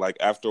doing that. Like,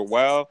 after a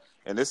while,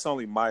 and it's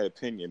only my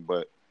opinion,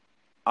 but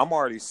I'm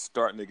already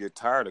starting to get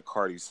tired of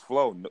Cardi's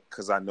flow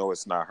because I know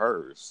it's not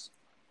hers.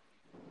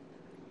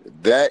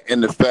 That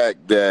and the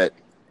fact that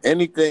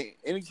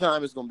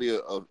anytime it's going to be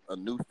a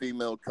new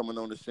female coming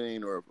on the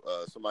scene, or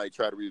somebody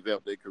try to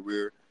revamp their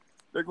career,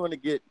 they're going to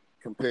get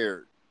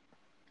compared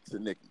to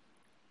Nicki.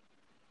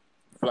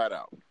 Flat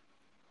out.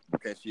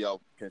 Can she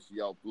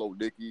outflow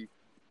Nicki,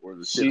 or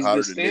the shit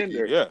hotter than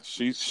Nicki? Yeah,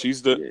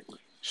 she's the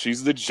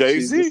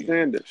Jay-Z.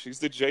 She's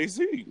the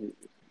Jay-Z.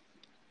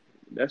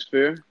 That's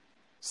fair.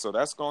 So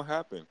that's gonna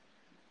happen.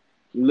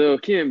 Lil'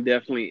 Kim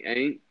definitely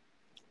ain't.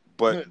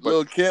 But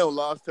Lil' Kim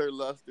lost her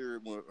luster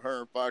when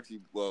her and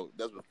Foxy. Well,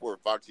 that's before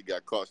Foxy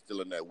got caught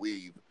stealing that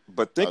weave.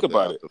 But think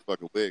about it. The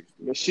fucking wig.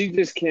 But she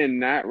just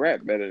cannot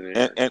rap better than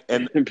her.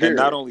 And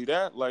not only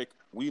that, like,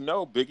 we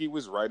know Biggie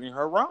was writing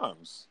her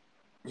rhymes.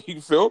 You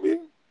feel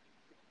me?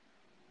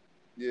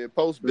 Yeah,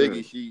 post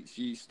Biggie,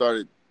 she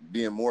started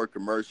being more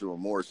commercial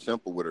and more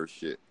simple with her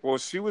shit. Well,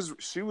 she was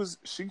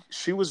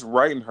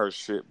writing her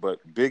shit, but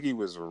Biggie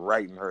was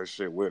writing her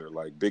shit with her.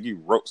 Like, Biggie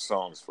wrote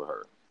songs for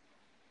her.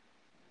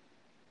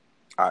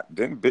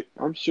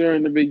 I'm sure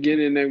in the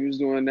beginning they was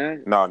doing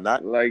that. No,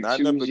 not like not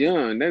she was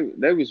young.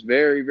 They was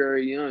very,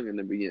 very young in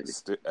the beginning.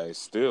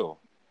 Still,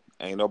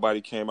 ain't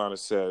nobody came out and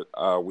said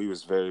we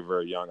was very,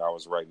 very young. I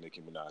was writing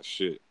Nicki Minaj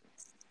shit.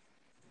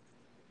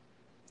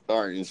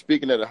 All right, and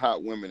speaking of the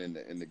hot women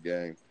in the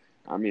game,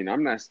 I mean,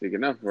 I'm not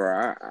sticking up for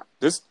her.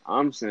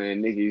 I'm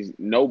saying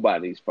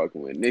nobody's fucking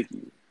with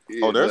Nicki.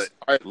 Yeah, there's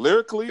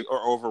lyrically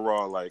or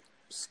overall, like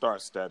star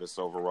status,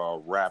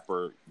 overall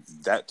rapper,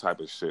 that type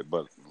of shit.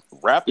 But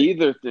rapping,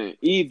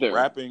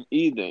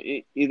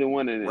 either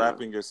one of them.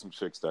 Rapping is some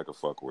chicks that could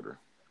fuck with her.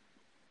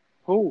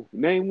 Who?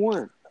 Name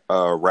one.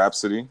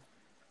 Rhapsody.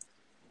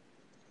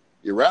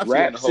 Yeah, Rhapsody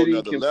on a whole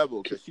nother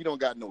level because she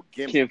don't got no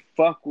gimmick. Can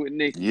fuck with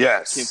Nicki.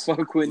 Yes. Can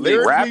fuck with Nicki.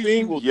 Rapping,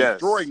 she will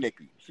destroy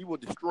Nicki. She will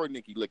destroy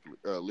Nicki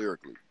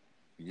lyrically.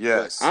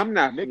 Yes. But I'm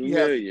not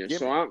familiar,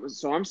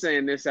 so I'm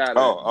saying this out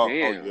of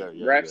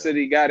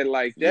Rhapsody got it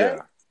like that.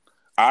 Yeah.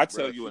 I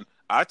tell you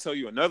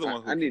another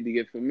one. I need to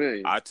get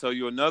familiar. I tell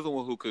you another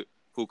one who could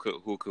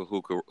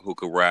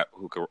rap,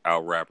 who could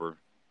out rap her.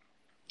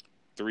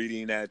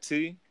 3D Nat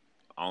T.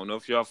 I don't know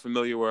if y'all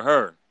familiar with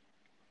her.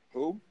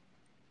 Who?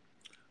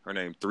 Her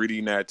name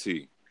 3D Nat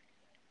T.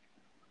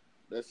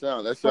 That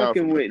sound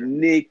fucking with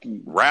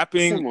Nicki.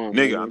 Rapping,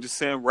 nigga. Man. I'm just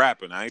saying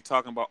rapping. I ain't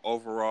talking about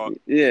overall.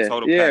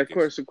 Total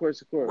package. Of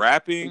course.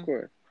 Rapping, of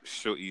course.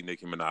 She'll eat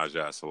Nicki Minaj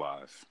ass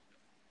alive.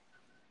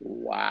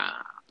 Wow.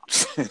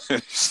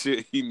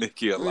 She'll eat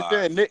Nicki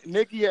alive.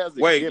 Nicki has.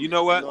 Wait, you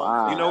know what?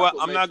 Wow. You know what?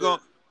 I'm not going.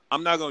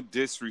 I'm not gonna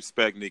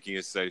disrespect Nikki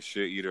and say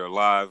shit either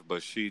alive,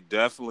 but she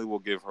definitely will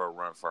give her a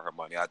run for her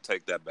money. I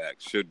take that back.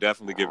 She'll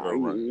definitely give her a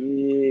run.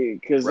 Yeah,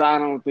 because I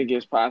don't think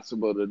it's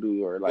possible to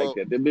do her like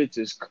that. The bitch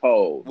is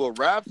cold. Well,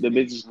 The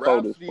bitch is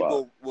cold as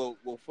fuck.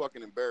 will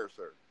fucking embarrass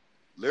her.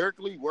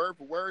 Lyrically, word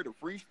for word, a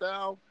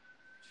freestyle,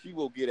 she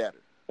will get at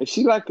her. Is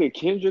she like a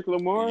Kendrick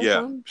Lamar or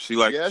something? She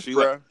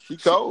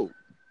cold.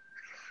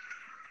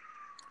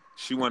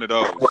 She one of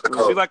those.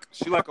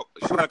 She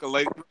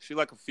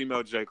like a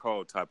female J.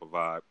 Cole type of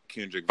vibe,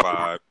 Kendrick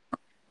vibe.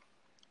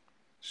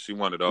 She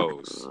one of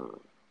those.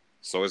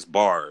 So it's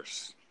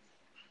bars.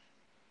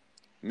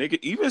 Nigga,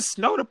 even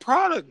Snow the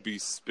Product be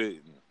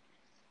spitting.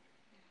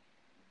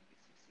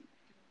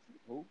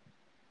 Who?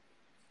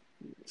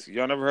 So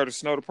y'all never heard of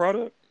Snow the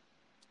Product?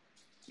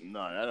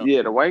 No, I don't.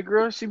 Yeah, the white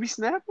girl, she be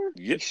snapping?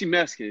 Yeah. She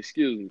Mexican,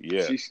 excuse me.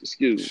 Yeah.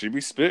 Excuse me. She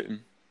be spitting.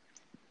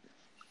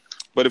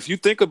 But if you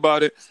think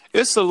about it,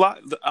 it's a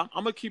lot. I'm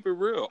gonna keep it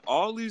real.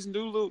 All these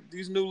new little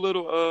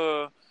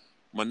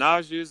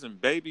Menages and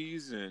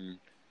babies and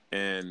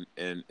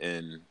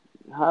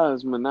How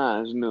is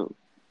Minaj new?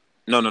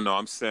 No.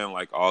 I'm saying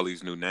like all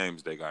these new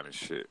names they got and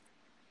shit.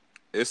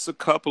 It's a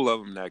couple of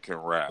them that can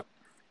rap.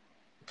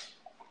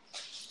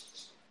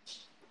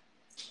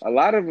 A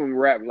lot of them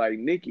rap like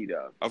Nicki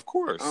though. Of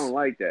course. I don't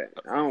like that.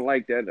 I don't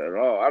like that at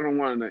all. I don't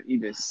want to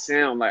even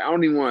sound like. I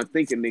don't even want to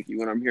think of Nicki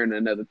when I'm hearing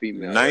another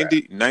female.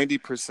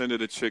 90% of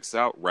the chicks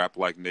out rap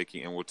like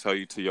Nicki and will tell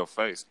you to your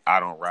face,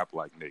 I don't rap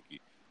like Nicki.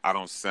 I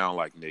don't sound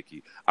like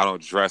Nicki. I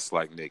don't dress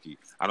like Nicki.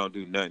 I don't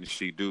do nothing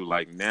she do.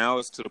 Like now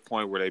it's to the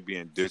point where they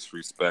being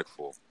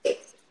disrespectful.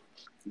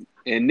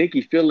 And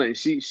Nicki feeling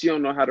she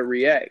don't know how to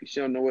react.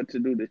 She don't know what to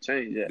do to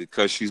change that.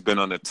 Because she's been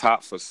on the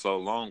top for so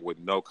long with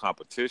no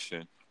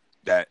competition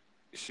that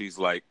she's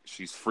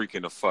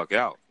freaking the fuck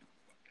out.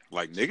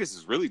 Like niggas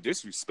is really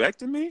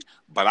disrespecting me,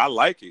 but I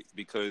like it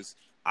because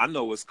I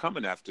know what's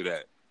coming after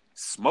that.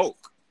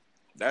 Smoke.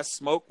 That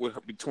smoke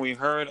between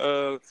her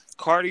and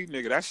Cardi,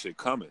 nigga, that shit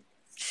coming.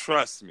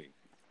 Trust me.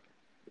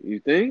 You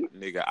think?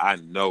 Nigga, I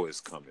know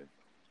it's coming.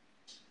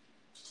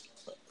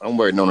 I'm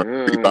waiting on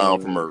her to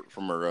rebound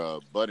from her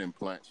butt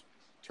implants,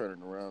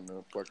 turning around in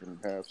a fucking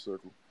half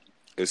circle.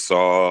 It's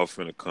all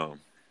finna come.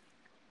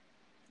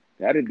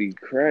 That'd be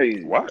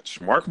crazy.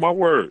 Watch. Mark my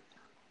word.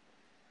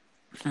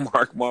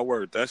 Mark my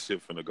word. That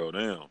shit finna go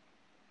down.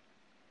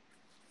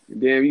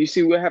 Damn, you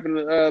see what happened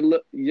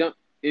to young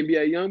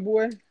NBA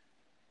YoungBoy?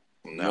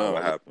 No,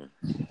 what happened?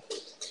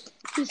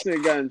 This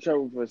nigga got in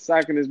trouble for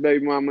socking his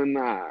baby mama.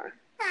 Nah.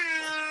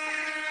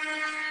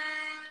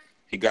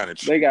 He got in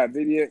They got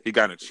video. He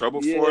got in trouble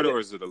for it, or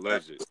is it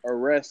alleged?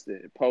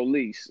 Arrested.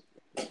 Police.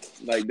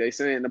 Like they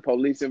saying the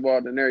police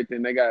involved in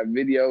everything. They got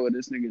video of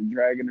this nigga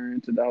dragging her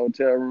into the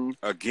hotel room.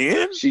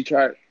 Again? She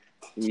tried.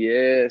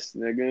 Yes,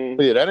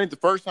 nigga. Yeah, that ain't the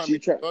first time she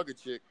tried fuck a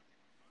chick.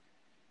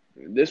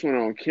 This one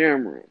on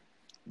camera.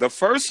 The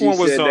first one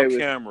was on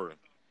camera.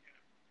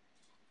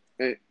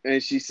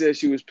 And she said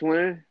she was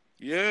playing?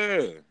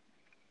 Yeah.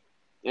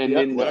 And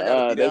then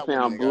they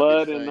found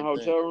blood in the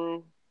hotel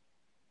room?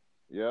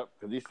 Yep,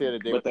 because he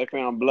said that they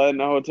found blood in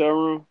the hotel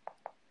room?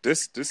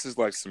 This is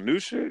like some new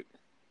shit?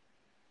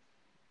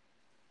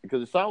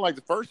 Because it sounded like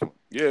the first one.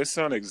 Yeah, it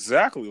sounded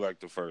exactly like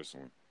the first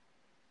one.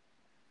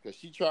 Because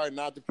she tried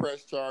not to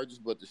press charges,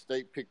 but the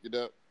state picked it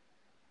up.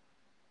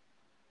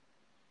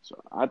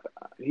 So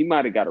he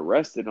might have got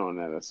arrested on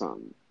that or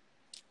something.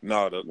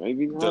 No,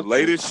 the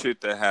latest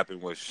shit that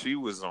happened was she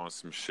was on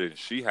some shit.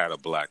 She had a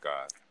black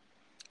eye.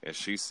 And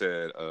she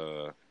said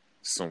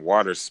some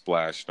water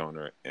splashed on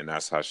her, and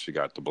that's how she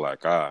got the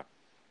black eye.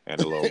 And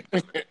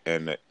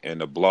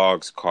the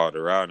blogs called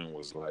her out and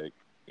was like,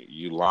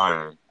 "You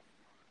lying.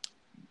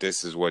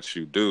 This is what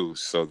you do."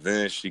 So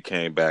then she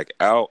came back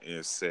out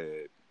and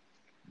said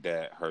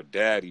that her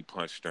daddy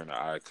punched her in the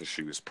eye because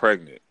she was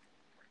pregnant.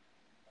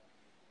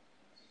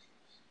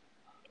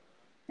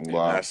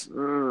 Wow.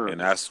 And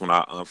that's when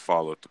I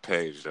unfollowed the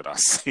page that I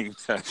seen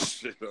that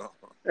shit on.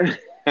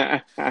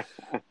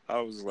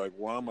 I was like,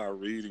 why am I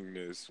reading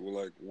this? Well,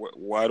 like,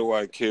 why do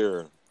I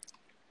care?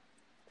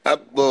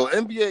 Well,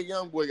 NBA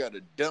YoungBoy got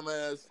a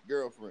dumbass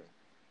girlfriend.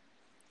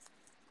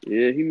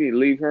 Yeah, he need to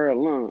leave her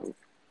alone.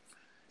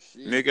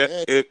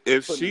 Nigga,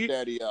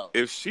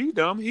 if she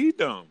dumb, he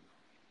dumb.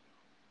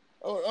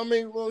 Oh, I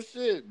mean, well,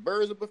 shit,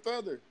 birds of a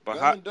feather. But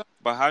how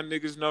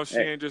niggas know she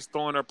ain't just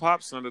throwing her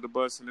pops under the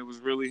bus and it was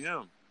really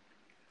him?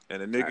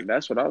 And the nigga,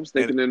 that's what I was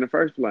thinking in the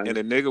first place. And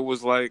the nigga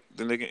was like,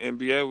 the nigga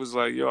NBA was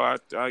like, yo,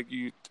 I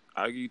give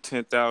you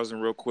 10,000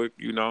 real quick,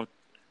 you know,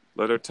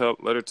 let her tell.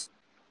 Let her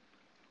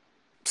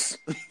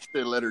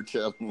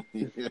tell me.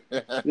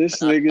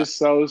 This nigga's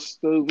so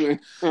stupid.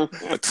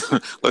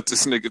 let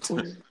this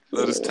nigga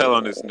let us tell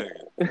on this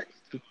nigga.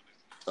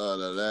 Oh,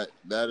 no,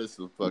 that is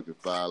some fucking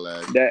foul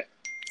ass.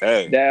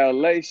 That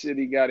LA shit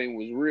he got in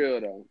was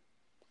real though.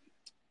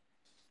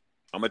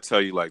 I'm gonna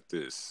tell you like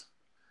this.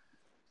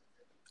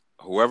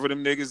 Whoever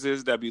them niggas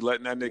is that be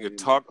letting that nigga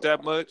talk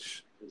that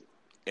much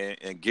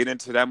and get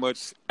into that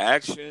much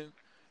action,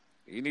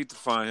 you need to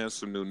find him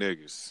some new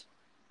niggas.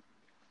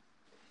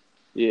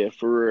 Yeah,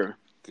 for real.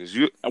 Cause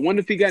I wonder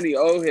if he got any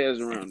old heads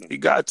around him. he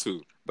got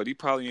to, but he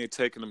probably ain't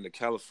taking them to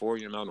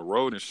California and on the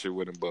road and shit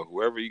with him. But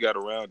whoever you got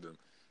around him,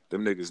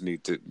 them niggas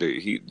need to.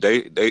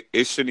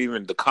 It shouldn't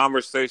even. The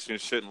conversation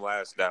shouldn't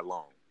last that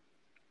long.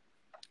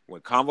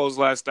 When convos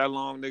last that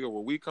long, nigga,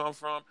 where we come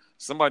from,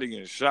 somebody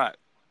getting shot.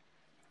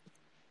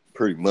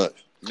 Pretty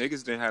much.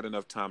 Niggas didn't have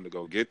enough time to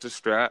go get the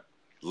strap,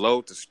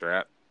 load the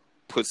strap,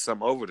 put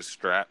some over the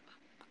strap,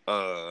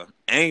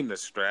 aim the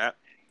strap.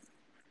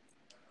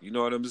 You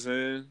know what I'm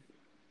saying?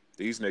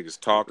 These niggas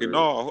talking.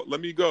 No,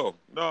 let me go.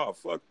 No,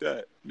 fuck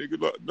that.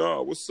 Nigga,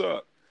 no, what's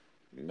up?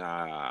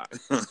 Nah.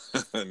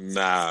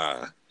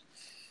 Nah.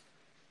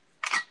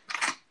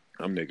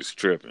 Them niggas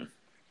tripping.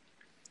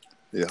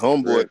 Yeah,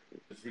 homeboy,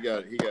 he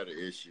got an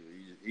issue.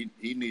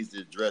 He needs to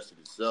address it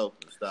himself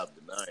and stop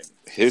denying it.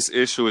 His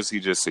issue is he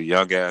just a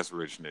young ass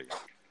rich nigga.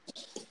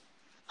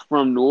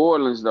 From New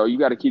Orleans, though, you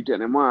got to keep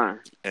that in mind.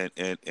 And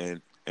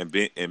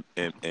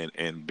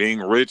being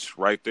rich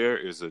right there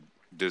is a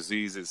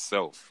disease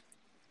itself.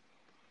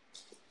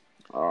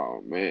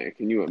 Oh man,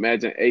 can you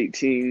imagine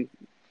 18,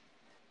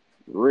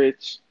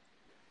 rich?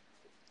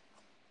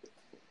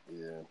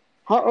 Yeah.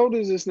 How old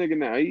is this nigga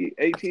now? He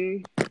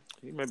 18?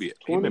 He may be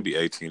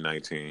 18,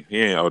 19. He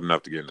ain't old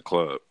enough to get in the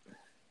club.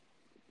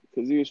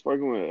 Because he was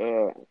fucking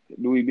with,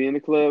 do he be in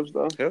the clubs,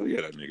 though? Hell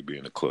yeah, that nigga be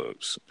in the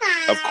clubs.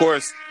 Of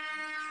course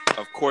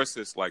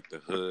it's like the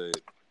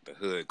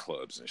hood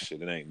clubs and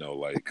shit. It ain't no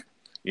like,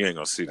 you ain't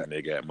gonna see the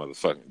nigga at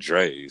motherfucking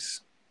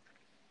Dre's.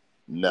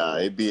 Nah,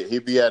 he'd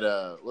be at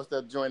what's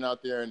that joint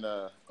out there in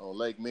on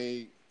Lake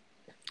Mead?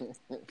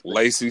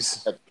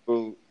 Lacey's.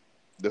 The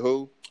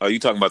who? Oh, you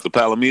talking about the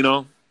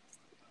Palomino?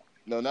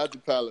 No, not the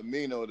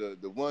Palomino.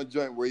 The one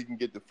joint where you can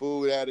get the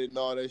food at it and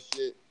all that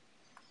shit.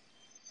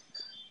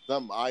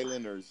 Some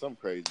island or some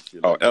crazy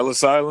shit. Oh, like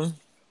Ellis Island?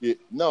 Yeah,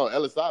 no,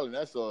 Ellis Island.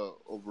 That's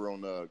over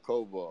on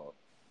Koval,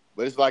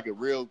 but it's like a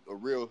real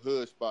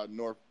hood spot in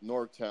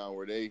North Town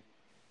where you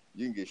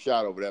can get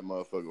shot over that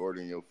motherfucker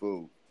ordering your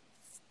food.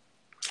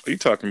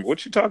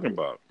 What you talking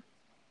about?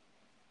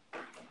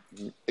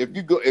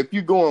 If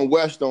you going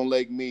west on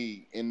Lake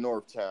Mead in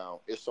North Town,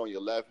 it's on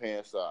your left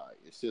hand side.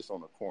 It sits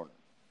on the corner.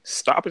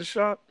 Stop and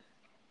Shop?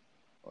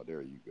 Oh,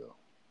 there you go.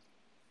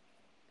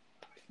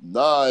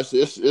 Nah, it's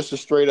a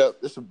straight up.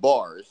 It's a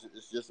bar.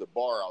 It's just a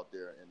bar out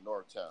there in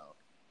North Town,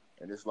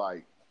 and it's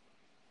like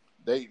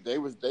they let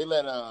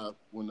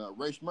when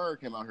Ray Schmurr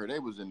came out here, they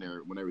was in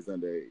there when they was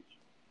underage.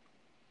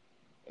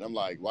 And I'm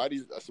like, why they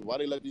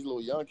let these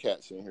little young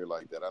cats in here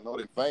like that? I know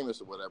they're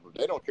famous or whatever.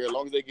 They don't care as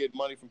long as they get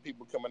money from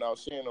people coming out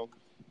seeing them.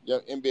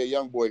 NBA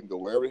young boy can go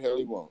wherever the hell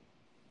he wants.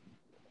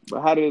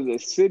 But how does the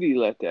city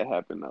let that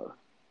happen though?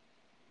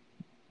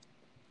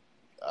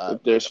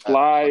 If there's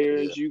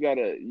flyers, you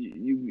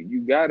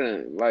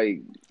gotta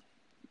like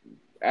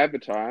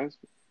advertise.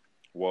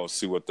 Well,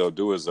 see what they'll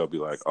do is they'll be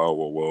like, oh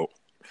well.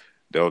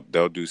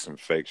 They'll do some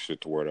fake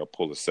shit to where they'll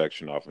pull a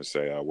section off and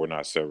say, we're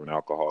not serving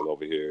alcohol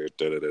over here,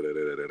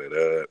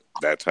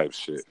 that type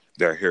shit.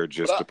 They're here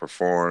just to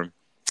perform,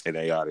 and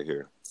they out of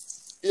here.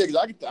 Yeah,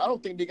 because I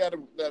don't think they got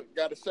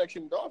a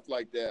sectioned off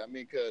like that. I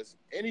mean, because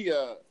any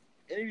of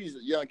these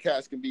young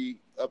cats can be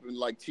up in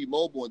like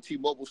T-Mobile, and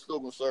T-Mobile still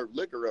gonna serve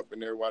liquor up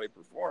in there while they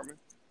performing.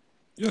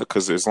 Yeah,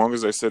 because as long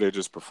as they say they're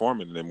just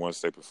performing, then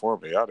once they perform,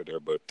 they out of there.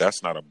 But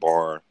that's not a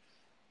bar,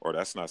 or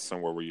that's not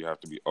somewhere where you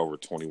have to be over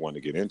 21 to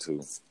get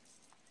into.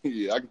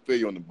 Yeah, I can feel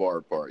you on the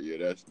bar part.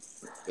 Yeah,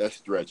 that's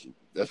stretchy.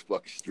 That's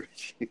fucking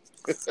stretchy.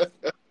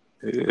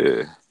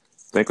 Yeah.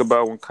 Think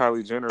about when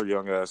Kylie Jenner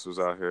young ass was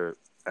out here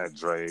at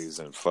Dre's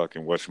and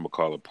fucking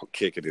whatchamacallit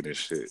kicking it and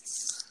shit.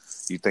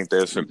 You think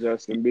there's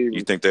Justin Bieber.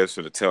 You think they're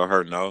gonna tell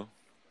her no?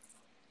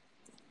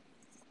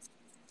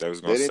 They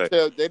was gonna say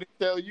they didn't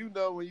tell you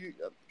no when you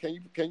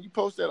can you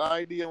post that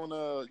ID on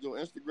your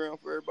Instagram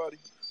for everybody?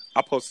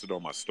 I posted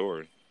on my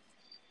story.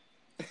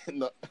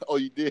 No. Oh,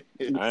 you did?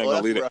 I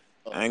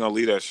ain't gonna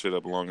leave that shit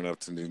up long enough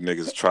to these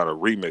niggas try to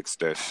remix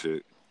that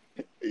shit.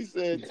 He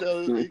said,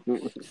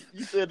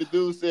 you said the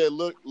dude said,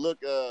 look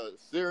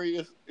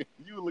serious.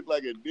 You look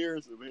like a deer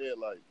in some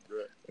headlights,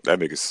 bro. That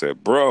nigga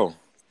said, bro,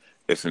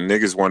 if the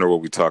niggas wonder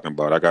what we talking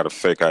about, I got a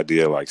fake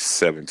ID at like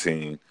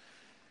 17.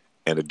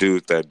 And the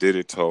dude that did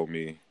it told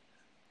me,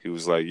 he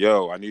was like,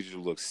 yo, I need you to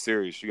look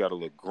serious. You got to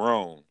look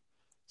grown.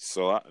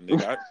 So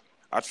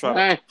I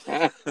try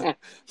to,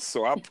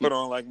 so I put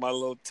on like my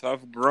little tough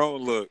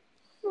grown look.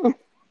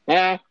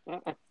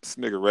 This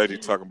nigga Reggie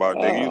talking about,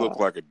 nigga, you look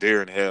like a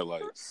deer in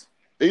headlights.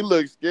 He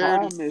looks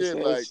scared as shit,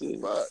 like,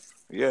 fuck.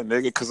 Yeah,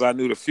 nigga, because I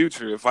knew the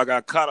future. If I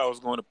got caught, I was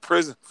going to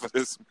prison for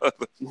this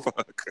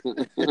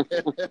motherfucker.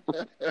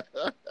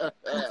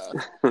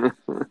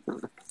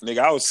 Nigga,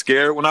 I was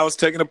scared when I was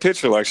taking a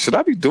picture. Like, should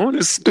I be doing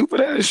this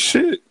stupid ass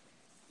shit?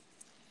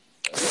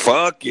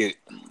 Fuck it.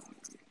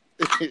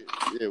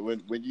 Yeah,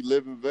 when you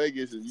live in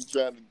Vegas and you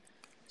trying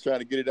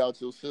to get it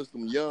out your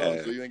system young,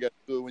 so you ain't got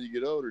to do it when you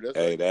get older.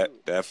 That's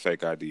that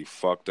fake ID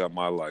fucked up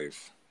my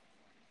life.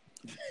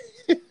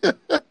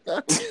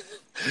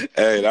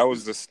 Hey, that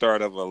was the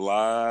start of a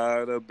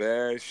lot of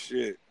bad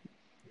shit.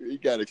 You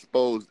got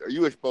exposed.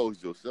 You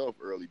exposed yourself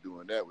early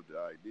doing that with the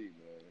ID, man.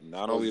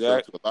 Not Exposed only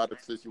yourself that, to a lot of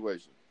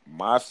situations.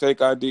 my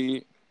fake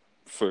ID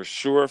for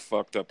sure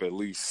fucked up at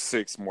least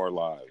 6 more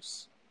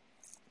lives.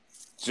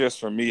 Just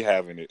for me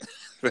having it.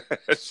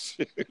 That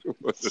shit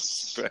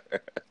was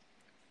bad.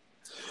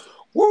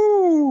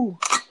 Woo!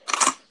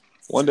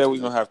 One day we're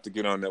gonna have to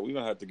get on that. We're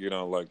gonna have to get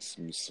on like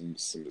some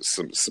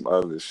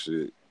other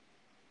shit.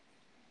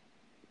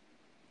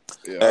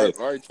 Yeah, Hey,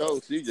 I already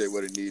told CJ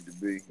what it needed to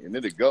be, and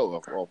it'll go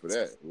off of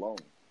that alone.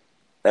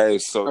 hey,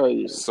 Oh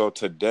yeah. so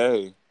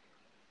today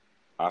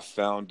I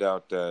found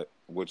out that,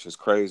 which is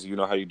crazy. You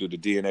know how you do the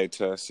DNA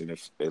test, and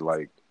if it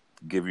like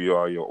give you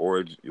all your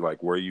origin,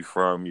 like where you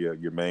from,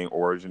 your main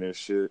origin and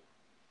shit.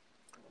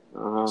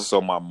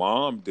 So my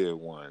mom did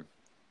one.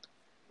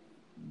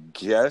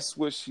 Guess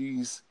what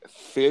she's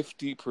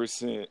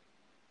 50%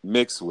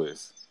 mixed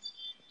with?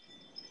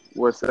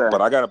 What's that?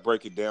 But I gotta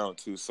break it down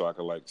too, so I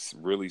can like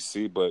really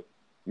see. But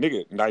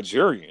nigga,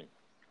 Nigerian.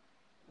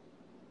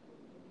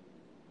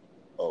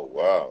 Oh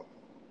wow.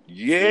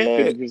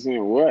 Yeah.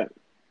 50% what?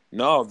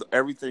 No,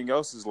 everything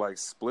else is like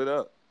split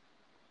up.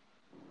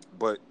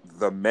 But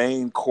the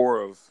main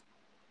core of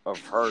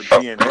her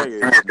DNA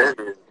is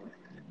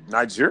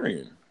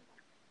Nigerian.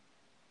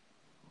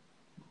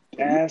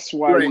 That's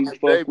why ain't you Miss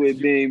fuck Davis,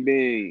 with Bing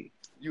Bing.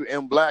 You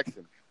M.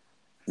 Blackson.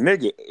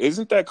 Nigga,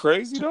 isn't that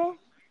crazy though?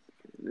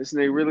 This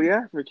nigga really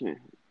African.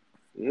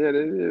 Yeah,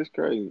 that is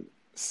crazy.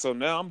 So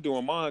now I'm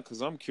doing mine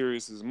because I'm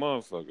curious as a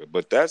motherfucker.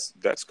 But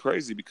that's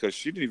crazy because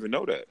she didn't even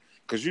know that.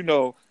 Because you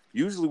know,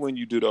 usually when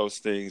you do those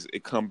things,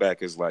 it come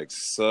back as like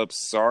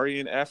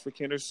sub-Saharan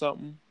African or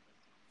something.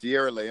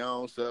 Sierra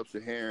Leone,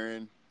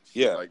 Sub-Saharan,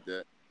 shit Yeah, like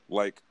that.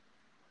 like,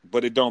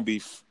 but it don't be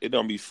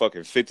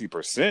fucking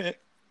 50%.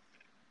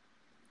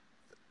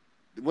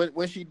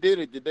 When she did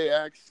it, did they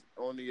ask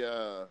on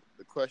the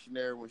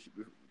questionnaire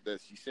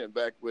that she sent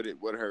back with it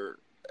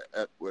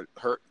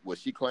what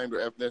she claimed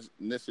her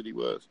ethnicity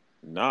was?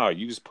 Nah,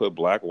 you just put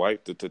black,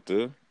 white,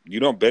 You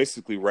don't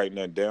basically write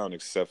nothing down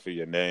except for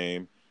your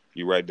name.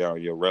 You write down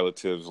your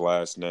relatives'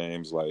 last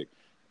names, like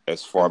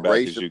as far And back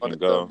race as and you all can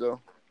that stuff, go. though.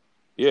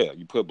 Yeah,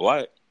 you put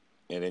black,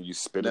 and then you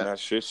spit in Now, that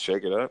shit,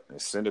 shake it up, and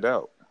send it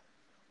out.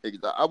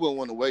 I wouldn't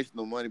want to waste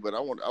no money, but I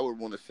would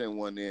want to send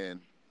one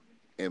in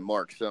and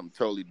mark something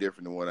totally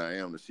different than what I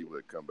am to see what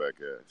it come back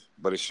as.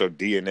 But it's your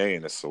DNA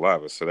and the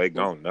saliva, so they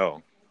gonna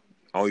know.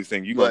 Only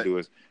thing you're But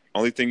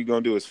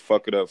gonna do is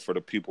fuck it up for the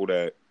people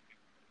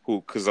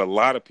because a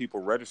lot of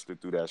people register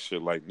through that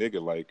shit. Like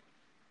nigga, like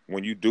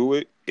when you do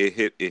it, it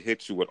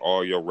hits you with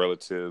all your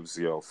relatives,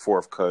 your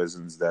fourth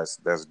cousins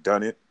that's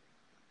done it,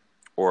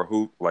 or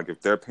who like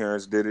if their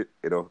parents did it,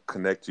 it'll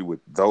connect you with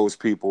those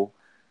people.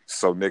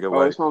 So nigga, Oh,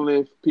 like it's only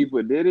if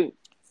people did it?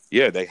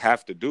 yeah, they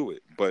have to do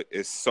it, but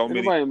it's so Ain't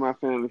many. nobody in my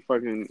family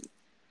ain't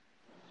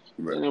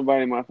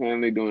nobody in my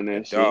family doing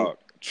that shit. Dog,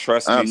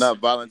 trust me. I'm not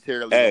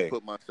voluntarily gonna Hey,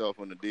 put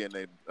myself on the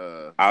DNA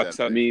I'll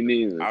database. Me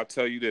neither. I'll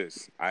tell you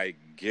this. I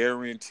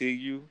guarantee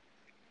you,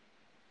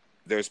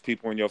 there's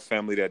people in your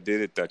family that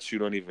did it that you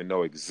don't even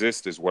know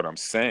exist. Is what I'm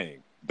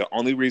saying. The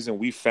only reason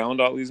we found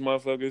all these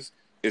motherfuckers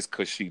is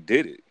because she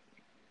did it.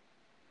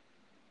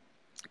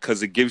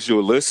 Because it gives you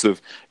a list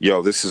of,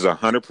 yo, this is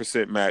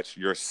 100% match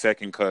your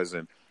second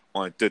cousin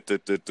on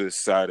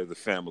this side of the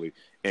family,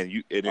 and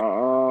it's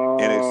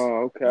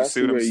Oh, okay. you I see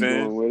see what I'm where you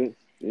saying? going with it.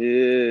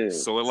 Yeah.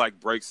 So it like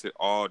breaks it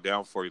all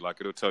down for you. Like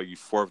it'll tell you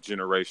fourth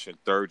generation,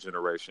 third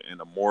generation, and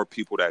the more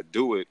people that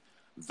do it,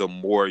 the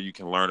more you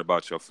can learn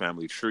about your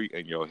family tree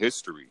and your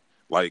history.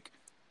 Like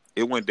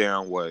it went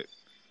down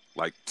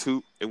like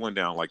two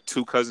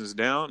cousins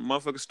down.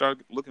 Motherfucker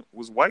started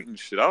was white and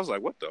shit. I was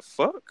like, what the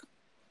fuck?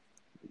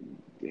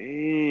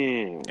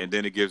 Damn. And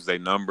then it gives their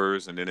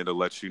numbers, and then it'll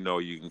let you know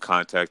you can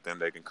contact them.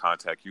 They can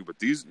contact you. But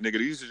these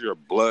are your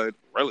blood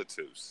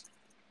relatives.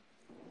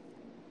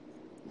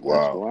 That's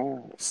Wow.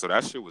 wild. So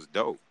that shit was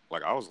dope.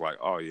 Like I was like,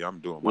 oh yeah, I'm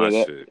doing my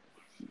Yeah, shit.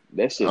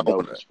 that I shit don't dope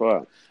want as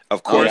fuck.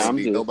 Of I don't course, Yeah, want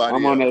to meet nobody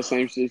I'm on that else.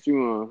 same shit you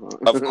on.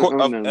 of course,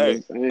 I'm on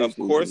that same of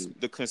shit course, you.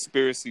 the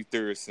conspiracy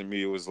theorist in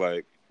me was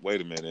like,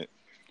 wait a minute,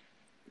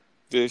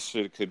 this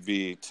shit could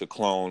be to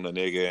clone a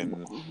nigga,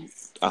 and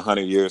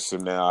 100 years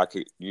from now, I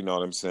could, you know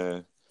what I'm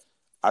saying?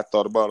 I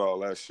thought about all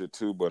that shit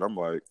too, but I'm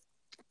like,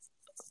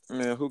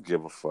 man, who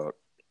give a fuck?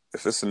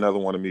 If it's another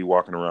one of me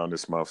walking around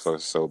this motherfucker,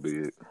 so be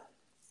it.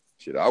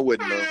 Shit, I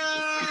wouldn't know.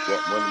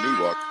 If one of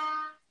me walk.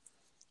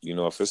 You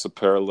know, if it's a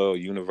parallel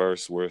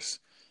universe where it's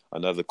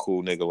another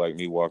cool nigga like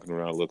me walking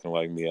around looking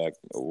like me,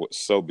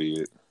 so be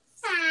it.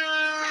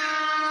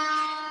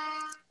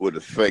 With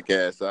a fake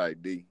ass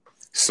ID.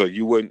 So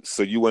you wouldn't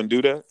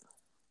do that?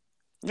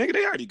 Nigga,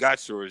 they already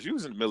got yours. You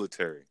was in the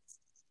military.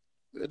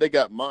 They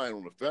got mine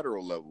on the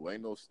federal level.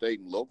 Ain't no state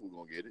and local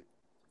gonna get it.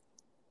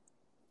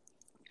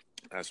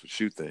 That's what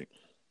you think.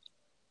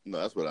 No,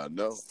 that's what I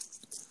know.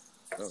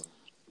 Oh.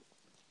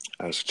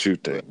 That's what you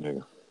think,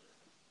 nigga.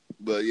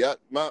 But yeah,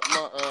 my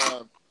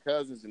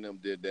cousins and them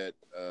did that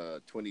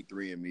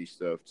 23andMe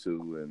stuff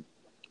too, and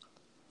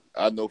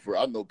I know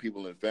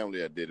people in the family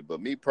that did it. But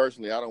me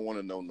personally, I don't want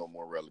to know no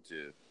more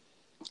relatives.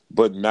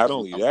 But not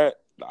only that,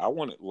 I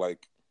want it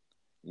like,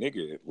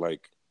 nigga,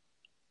 like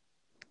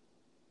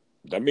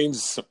that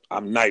means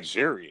I'm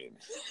Nigerian.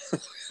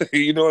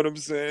 You know what I'm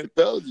saying?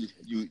 I told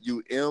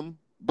you M.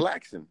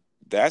 Blackson.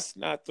 That's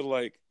not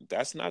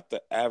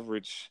the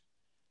average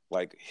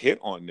like hit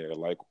on there.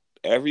 Like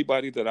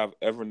everybody that I've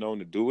ever known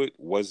to do it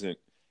wasn't.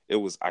 It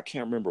was, I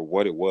can't remember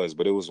what it was,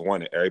 but it was one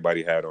that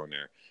everybody had on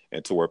there,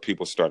 and to where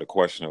people started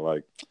questioning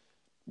like,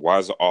 why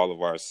is it all of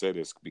our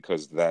cities?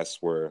 Because that's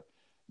where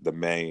the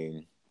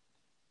main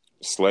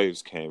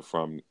slaves came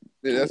from.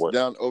 Yeah, that's Where,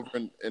 down over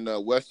in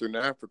Western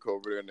Africa,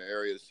 over there in the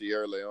area of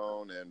Sierra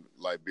Leone and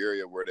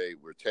Liberia, where they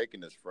were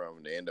taking us from,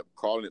 and they end up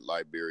calling it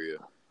Liberia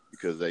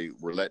because they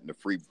were letting the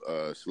free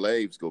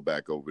slaves go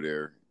back over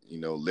there. You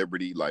know,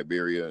 Liberty,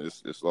 Liberia,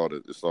 it's all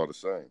the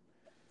same.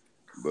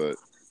 But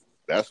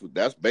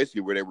that's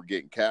basically where they were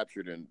getting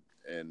captured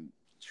and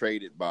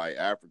traded by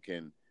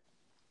African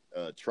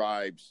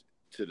tribes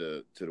to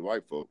the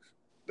white folks.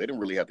 They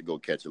didn't really have to go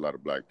catch a lot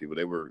of black people.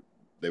 They were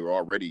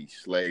already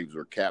slaves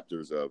or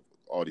captors of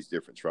all these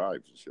different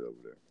tribes and shit over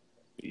there.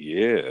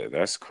 yeah,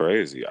 that's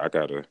crazy. I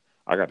gotta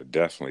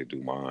definitely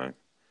do mine.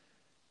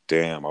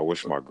 Damn, I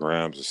wish my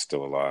Grams was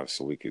still alive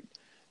so we could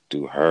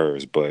do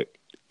hers, but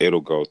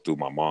it'll go through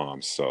my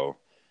mom. So,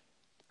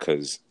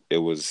 because it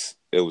was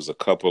a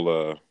couple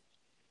of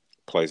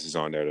places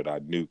on there that I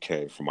knew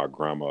came from my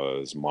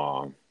grandma's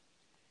mom.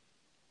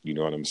 You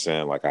know what I'm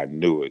saying? Like I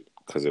knew it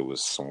because it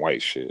was some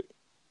white shit.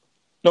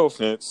 No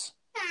offense.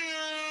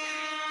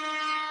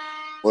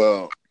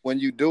 Well, when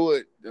you do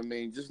it, I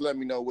mean, just let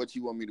me know what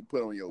you want me to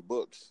put on your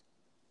books.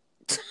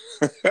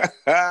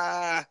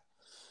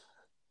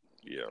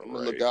 Yeah, I'm gonna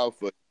right. look out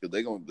for you because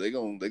they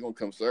gonna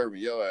come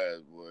serving your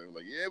ass, boy.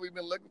 Like, yeah, we've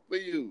been looking for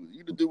you.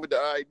 You to do with the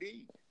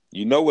ID.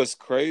 You know what's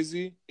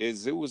crazy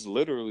is it was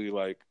literally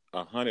like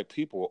 100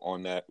 people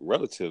on that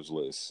relatives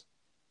list.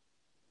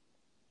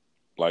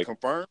 Like,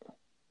 Confirmed.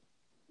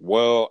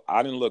 well,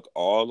 I didn't look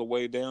all the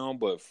way down,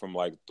 but from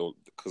like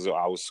because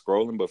I was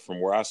scrolling, but from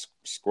where I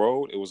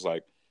scrolled, it was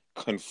like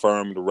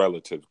confirmed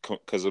relative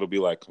because it'll be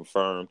like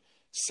confirmed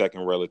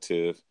second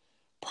relative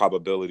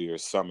probability or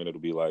something. It'll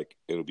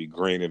be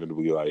green and it'll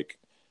be like,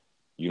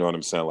 you know what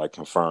I'm saying, like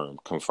confirmed,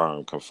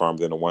 confirmed, confirmed.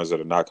 Then the ones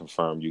that are not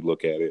confirmed, you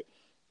look at it,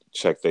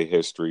 check their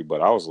history.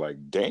 But I was like,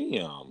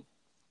 damn.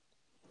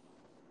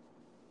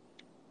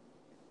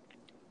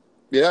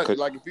 Yeah,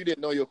 like if you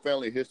didn't know your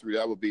family history,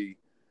 that would be.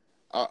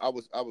 I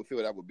would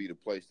feel that would be the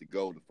place to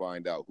go to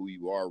find out who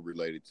you are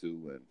related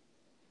to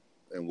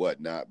and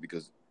whatnot.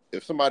 Because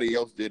if somebody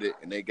else did it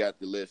and they got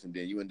the list, and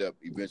then you end up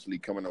eventually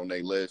coming on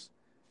their list,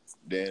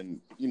 then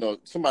you know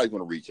somebody's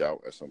going to reach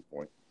out at some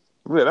point.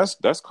 Yeah,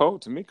 that's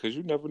cold to me because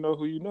you never know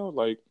who you know.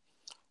 Like,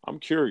 I'm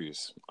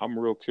curious. I'm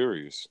real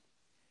curious.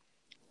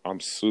 I'm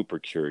super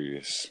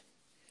curious.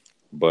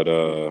 But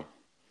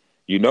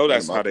you know None of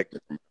that's my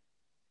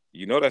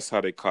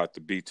how they caught the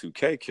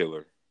B2K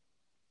killer.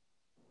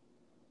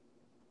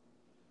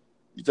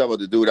 You talk about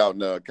the dude out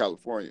in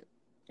California,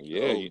 the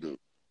Yeah, old dude.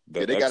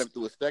 Yeah, they got him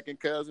through a second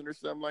cousin or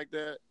something like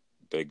that.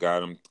 they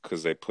got him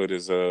because they put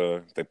his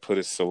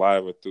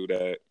saliva through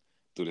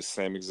the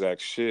same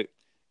exact shit,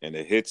 and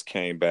the hits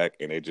came back,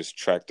 and they just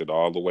tracked it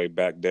all the way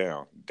back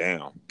down,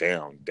 down,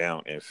 down,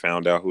 down, and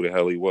found out who the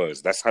hell he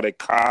was. That's how they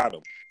caught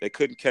him. They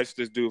couldn't catch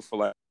this dude for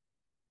like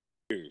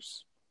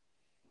years,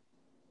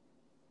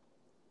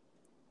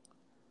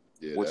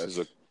 Yeah,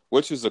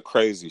 which is a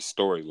crazy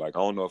story. Like I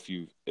don't know if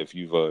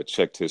you've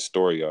checked his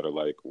story out or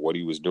like what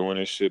he was doing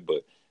and shit,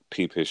 but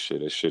peep his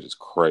shit. His shit is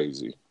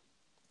crazy.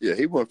 yeah.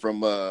 He went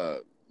from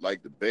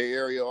like the Bay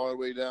Area all the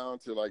way down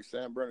to like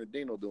San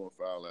Bernardino doing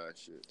foul ass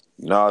shit.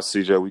 Nah,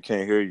 CJ, we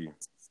can't hear you.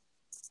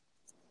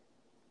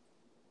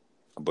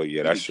 But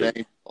yeah, that shit.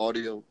 Change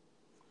audio.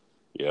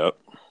 Yep.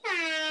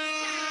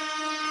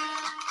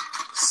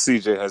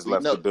 CJ has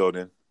left the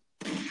building.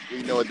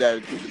 We know what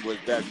that was.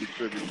 That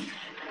contributed.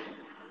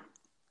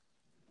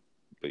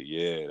 But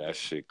yeah, that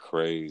shit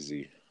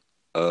crazy.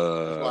 That's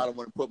why I don't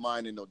want to put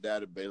mine in no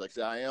database. Like I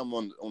said, I am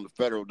on the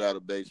federal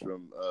database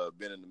from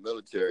being in the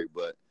military,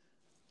 but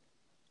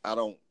I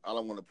don't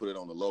want to put it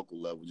on the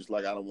local level. Just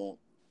like I don't want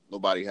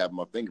nobody having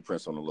my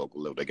fingerprints on the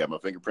local level. They got my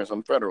fingerprints on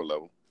the federal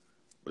level,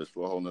 but it's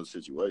for a whole nother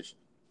situation.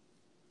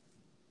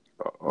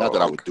 Not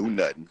that I would do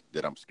nothing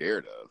that I'm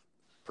scared of,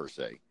 per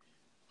se.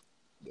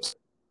 But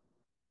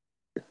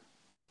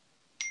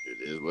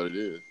it is what it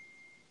is.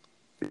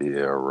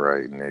 Yeah,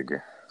 right,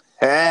 nigga.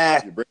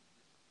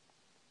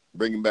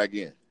 Bring him back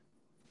in.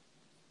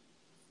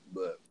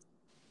 But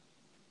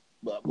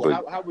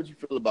how would you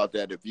feel about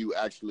that if you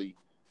actually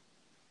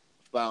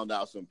found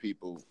out some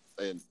people,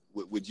 and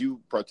would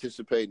you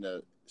participate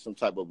in some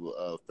type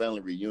of family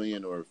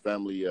reunion or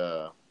family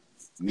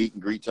meet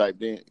and greet type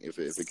thing if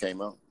it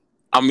came out?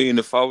 I mean,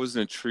 if I was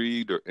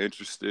intrigued or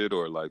interested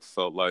or like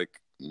felt like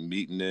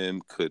meeting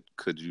them could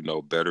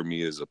better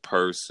me as a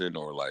person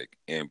or like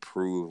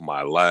improve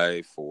my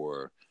life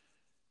or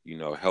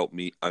help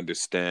me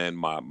understand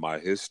my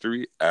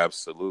history,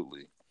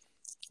 absolutely.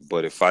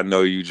 But if I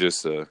know you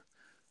just a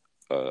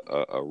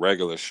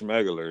regular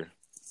schmegular,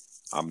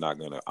 I'm not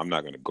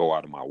gonna go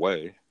out of my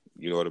way.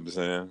 You know what I'm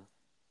saying?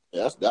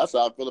 That's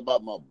how I feel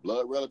about my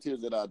blood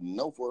relatives that I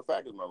know for a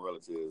fact is my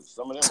relatives.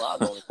 Some of them I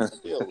don't even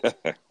deal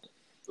with.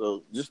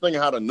 So just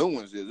thinking how the new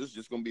ones is, it's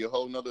just gonna be a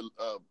whole nother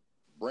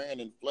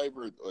brand and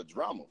flavor of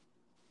drama.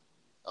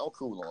 I'm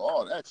cool on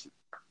all that shit.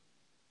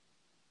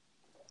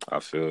 I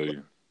feel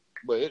you.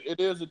 But it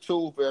is a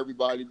tool for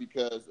everybody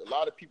because a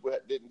lot of people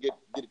didn't get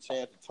a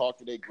chance to talk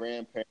to their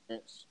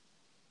grandparents,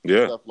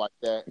 Yeah. stuff like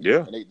that.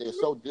 Yeah. And they're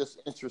so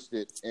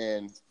disinterested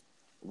in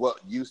what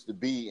used to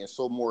be and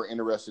so more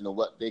interested in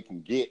what they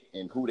can get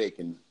and who they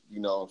can, you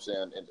know what I'm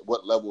saying, and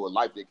what level of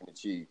life they can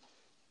achieve.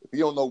 If you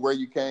don't know where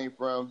you came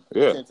from,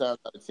 10 times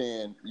out of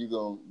 10,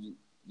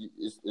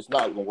 it's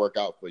not going to work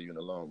out for you in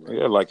the long run.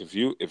 Yeah, like if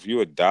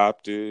you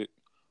adopted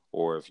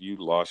or if you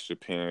lost your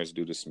parents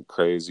due to some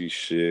crazy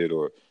shit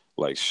or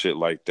like shit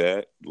like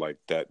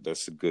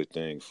that's a good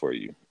thing for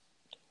you.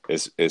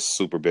 It's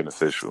super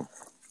beneficial.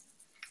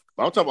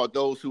 But I'm talking about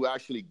those who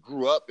actually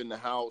grew up in the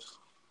house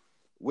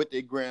with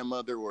their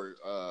grandmother or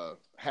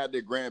had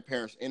their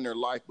grandparents in their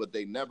life, but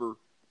they never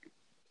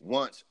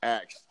once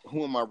asked,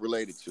 who am I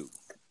related to?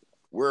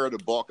 Where are the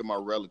bulk of my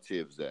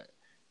relatives at?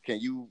 Can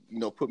you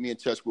put me in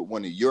touch with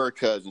one of your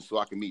cousins so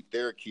I can meet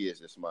their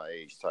kids that's my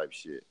age type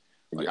shit?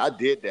 Like I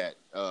did that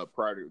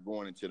prior to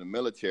going into the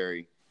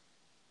military.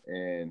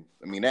 And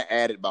I mean, that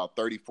added about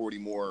 30, 40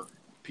 more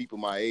people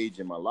my age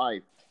in my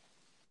life.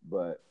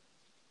 But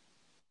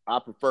I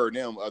prefer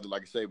them,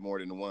 like I say, more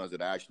than the ones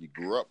that I actually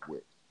grew up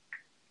with.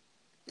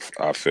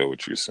 I feel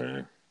what you're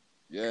saying.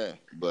 Yeah,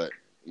 but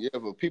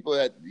people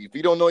that if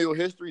you don't know your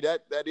history,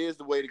 that is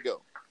the way to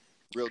go.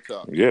 Real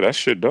talk. Yeah, that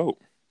shit dope.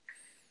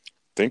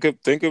 Think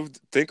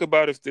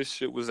about if this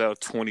shit was out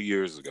 20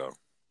 years ago.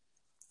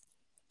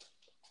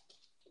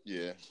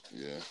 Yeah.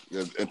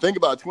 And think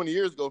about 20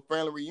 years ago,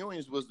 family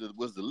reunions was the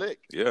lick.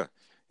 Yeah,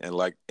 and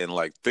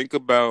think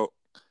about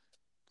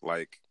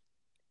like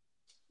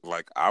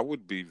I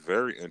would be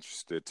very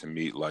interested to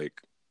meet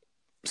like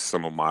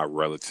some of my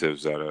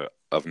relatives that are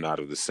not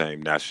of the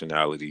same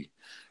nationality,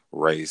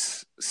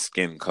 race,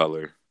 skin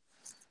color.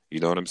 You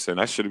know what I'm saying?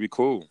 That should be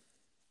cool.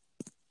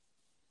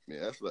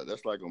 Yeah,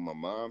 that's like on my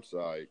mom's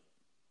side.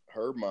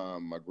 Her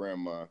mom, my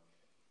grandma,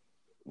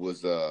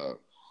 was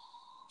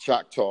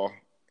Choctaw,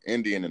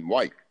 Indian, and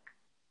white.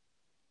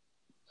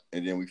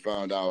 And then we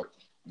found out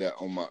that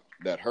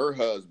that her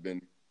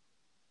husband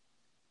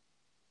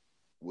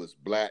was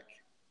black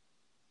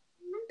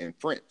and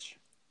French.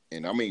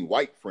 And I mean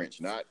white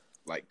French, not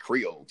like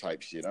Creole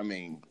type shit. I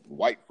mean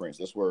white French.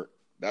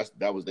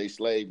 That was their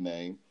slave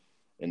name.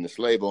 And the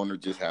slave owner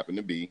just happened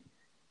to be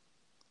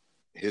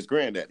his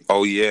granddaddy.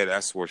 Oh yeah,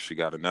 that's where she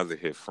got another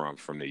hit from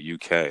the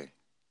UK.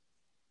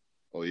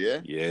 Oh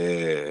yeah?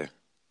 Yeah.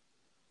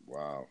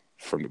 Wow.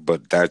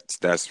 But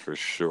that's for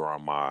sure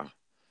on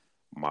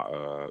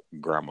my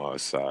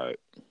grandma's side.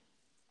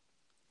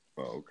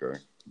 Oh, okay.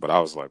 But I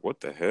was like,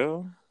 what the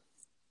hell?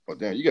 Oh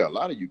damn, you got a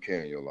lot of UK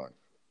in your life.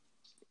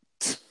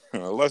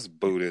 Let's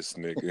boo this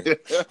nigga.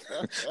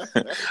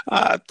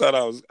 I thought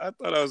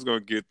I was gonna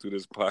get through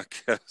this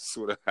podcast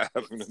without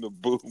having to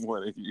boo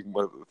one of you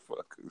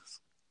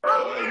motherfuckers.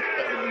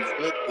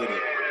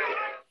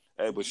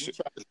 Hey, but you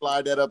try to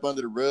slide that up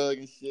under the rug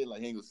and shit,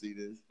 like he ain't gonna see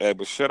this. Hey,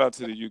 but shout out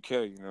to the UK,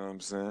 you know what I'm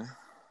saying?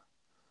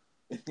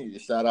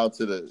 Shout out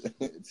to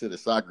the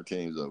soccer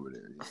teams over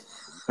there.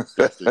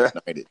 Manchester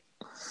United.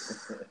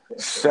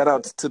 Shout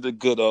out to the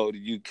good old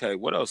UK.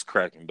 What else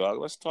cracking, dog?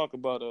 Let's talk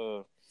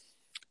about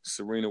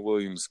Serena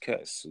Williams'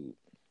 cat suit.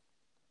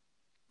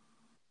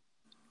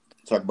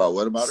 Talk about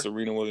what about her?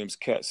 Serena Williams'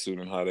 cat suit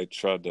and how they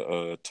tried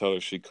to tell her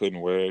she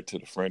couldn't wear it to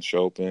the French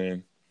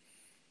Open.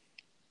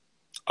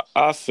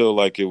 I feel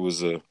like it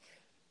was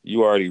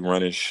you already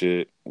running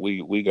shit.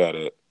 We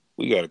gotta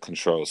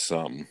control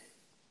something.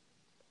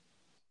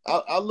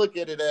 I look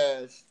at it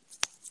as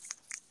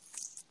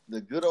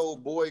the good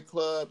old boy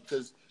club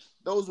because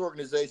those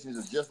organizations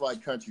are just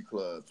like country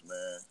clubs,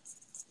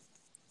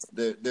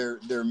 man.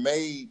 They're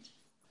made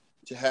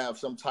to have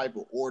some type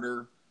of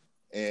order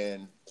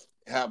and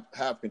have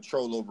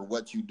control over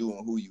what you do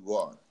and who you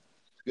are.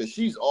 Because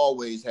she's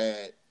always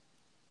had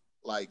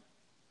like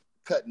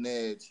cutting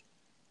edge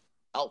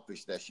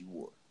outfits that she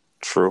wore.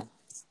 True.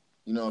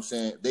 You know what I'm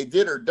saying? They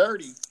did her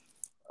dirty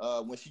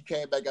when she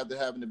came back after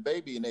having the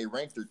baby and they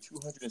ranked her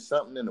 200 and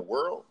something in the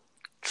world.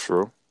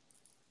 True.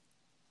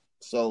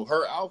 So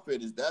her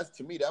outfit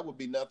to me, that would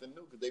be nothing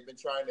new because they've been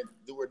trying to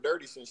do her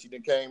dirty since she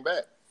done came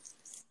back.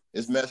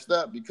 It's messed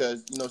up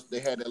because, they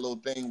had that little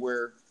thing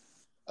where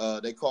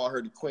they call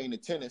her the queen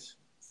of tennis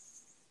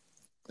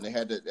and they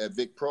had that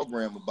big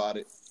program about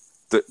it.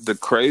 The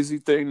crazy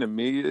thing to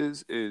me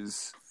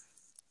is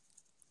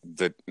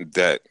that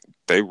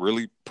they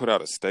really put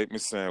out a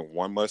statement saying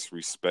one must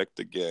respect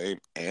the game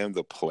and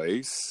the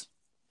place.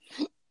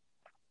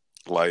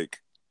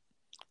 Like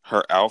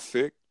her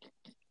outfit,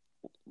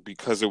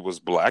 because it was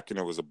black and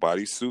it was a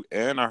bodysuit,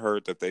 and I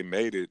heard that they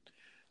made it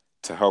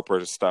to help her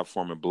to stop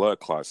forming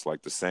blood clots,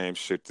 like the same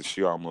shit that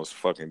she almost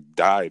fucking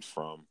died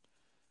from.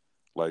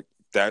 Like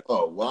that.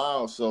 Oh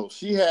wow! So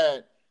she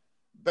had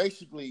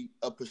basically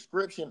a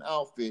prescription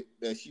outfit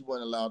that she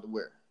wasn't allowed to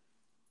wear.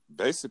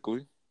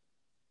 Basically.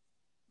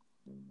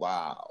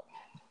 Wow.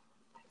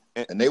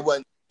 And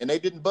they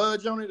didn't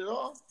budge on it at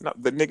all? No,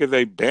 the nigga,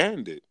 they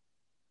banned it.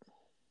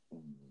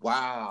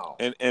 Wow.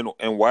 And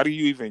why do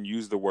you even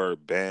use the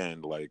word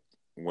banned? Like,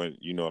 when,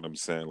 you know what I'm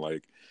saying?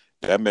 Like,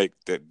 that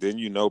then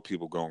you know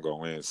people gonna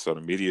go in. So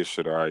the media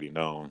should have already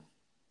known.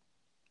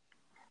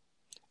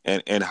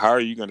 And how are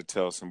you gonna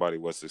tell somebody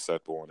what's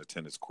acceptable on the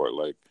tennis court?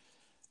 Like,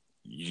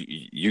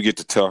 you get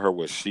to tell her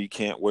what she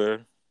can't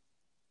wear?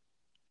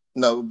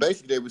 No,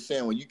 basically they were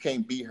saying, well, you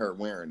can't beat her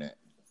wearing that.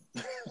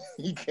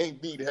 You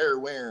can't beat her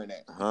wearing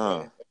that.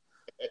 Huh.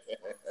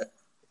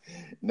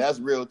 And that's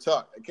real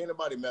talk. Can't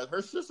nobody mess.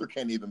 Her sister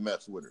can't even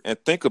mess with her. And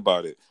think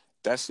about it.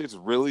 That shit's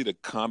really to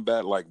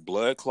combat like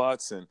blood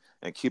clots and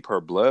keep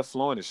her blood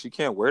flowing, and she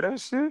can't wear that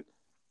shit?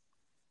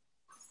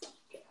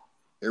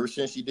 Ever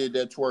since she did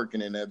that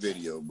twerking in that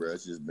video, bro,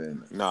 it's just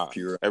been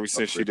pure. Ever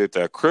since she did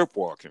that crip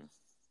walking.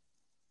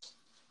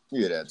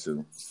 Yeah, that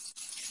too.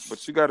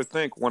 But you got to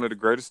think, one of the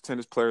greatest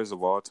tennis players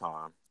of all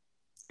time,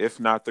 if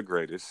not the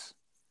greatest,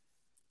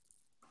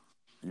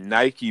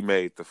 Nike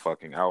made the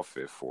fucking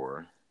outfit for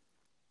her.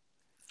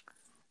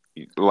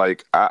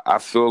 Like, I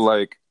feel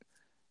like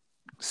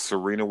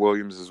Serena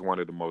Williams is one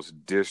of the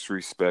most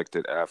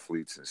disrespected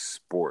athletes in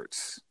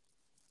sports.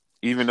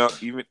 Even though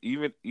she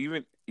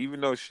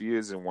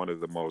is in one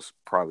of the most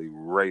probably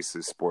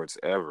racist sports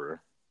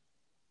ever.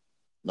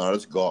 No,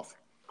 that's golf.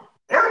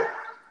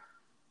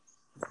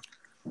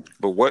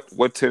 But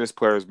what tennis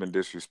player has been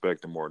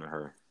disrespected more than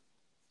her?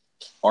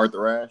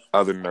 Arthur Ashe.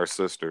 Other than her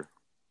sister.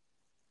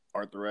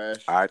 Arthur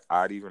Ashe.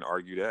 I'd even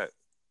argue that.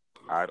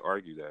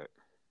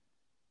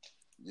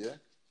 Yeah.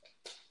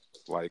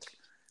 Like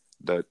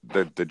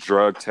the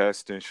drug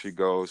testing she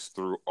goes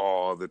through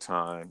all the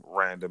time,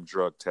 random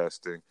drug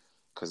testing,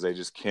 because they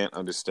just can't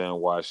understand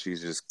why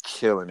she's just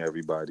killing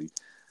everybody.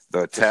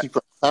 The attack. She's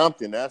from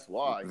Compton, that's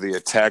why. The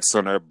attacks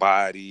on her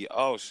body.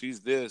 Oh,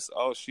 she's this.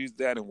 Oh, she's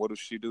that. And what does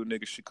she do,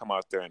 nigga? She come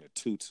out there in a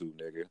tutu,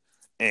 nigga,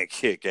 and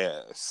kick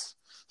ass.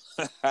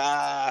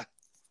 Yeah,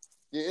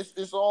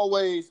 it's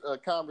always a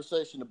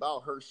conversation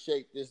about her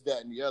shape, this,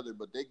 that, and the other.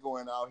 But they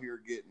going out here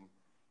getting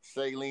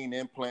saline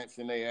implants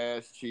in their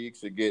ass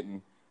cheeks or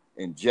getting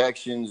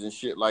injections and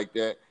shit like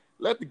that.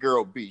 Let the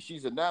girl be.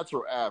 She's a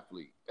natural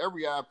athlete.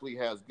 Every athlete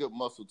has good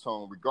muscle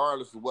tone,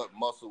 regardless of what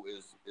muscle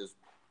is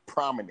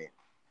prominent.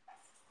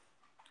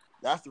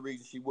 That's the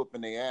reason she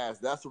whooping their ass.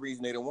 That's the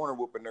reason they don't want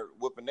her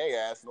whooping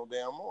their ass no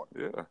damn more.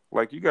 Yeah,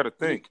 like, you got to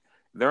think,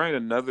 there ain't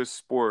another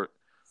sport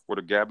where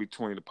the gap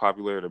between the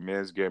popularity of the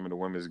men's game and the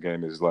women's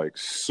game is like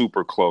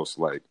super close.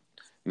 Like,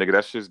 nigga,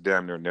 that's just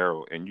damn near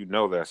narrow, and you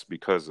know that's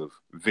because of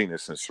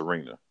Venus and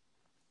Serena.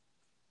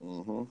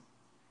 Mm-hmm.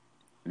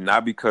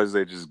 Not because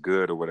they're just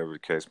good or whatever the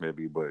case may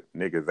be, but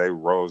nigga, they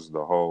rose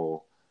the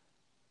whole,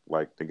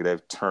 like, nigga,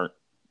 they've turned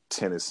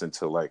tennis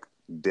into like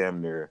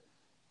damn near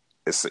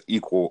it's an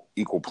equal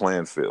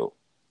playing field.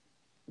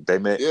 They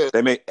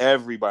made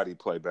everybody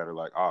play better.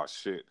 Like, oh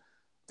shit,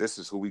 this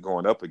is who we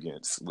going up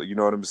against. You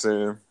know what I'm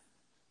saying?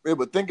 Yeah,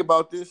 but think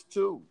about this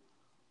too.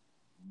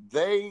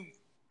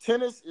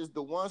 Tennis is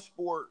the one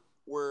sport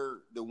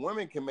where the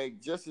women can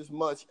make just as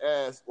much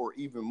as or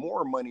even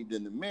more money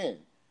than the men.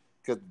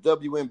 Because the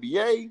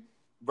WNBA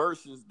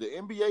versus the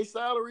NBA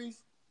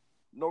salaries,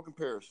 no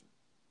comparison.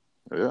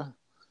 Yeah.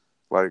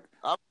 Like,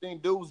 I've seen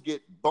dudes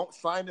get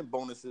signing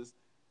bonuses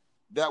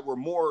that were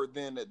more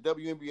than the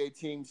WNBA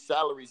team's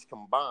salaries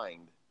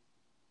combined.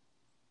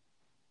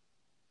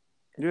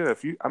 Yeah,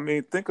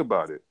 think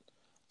about it.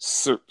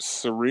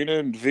 Serena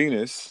and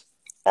Venus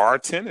are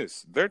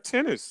tennis. They're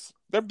tennis.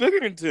 They're bigger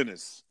than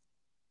tennis.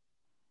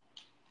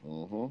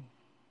 Mm-hmm.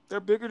 They're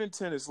bigger than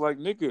tennis. Like,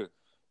 nigga,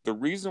 the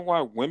reason why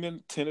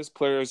women tennis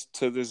players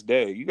to this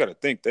day, you got to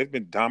think, they've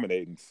been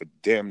dominating for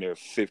damn near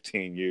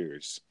 15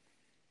 years.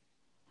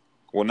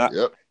 Well, not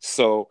yep.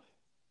 So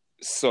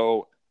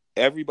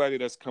everybody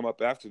that's come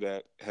up after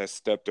that has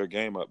stepped their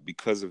game up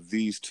because of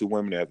these two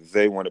women that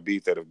they want to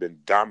beat that have been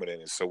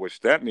dominating. So which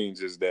that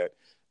means is that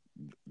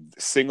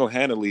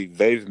single-handedly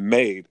they've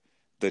made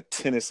the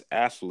tennis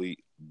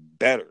athlete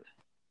better.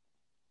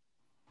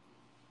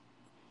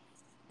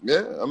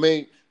 Yeah, I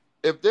mean,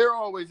 if they're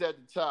always at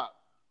the top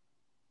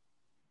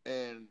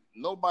and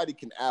nobody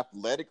can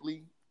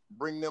athletically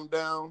bring them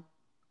down,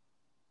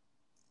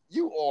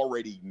 you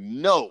already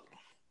know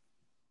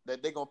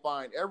that they're going to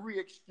find every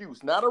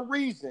excuse, not a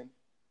reason,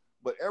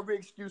 but every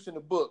excuse in the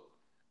book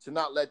to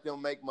not let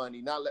them make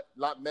money, not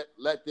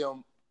let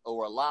them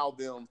or allow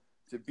them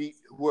to beat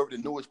whoever the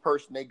newest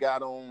person they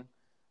got on,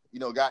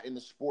 got in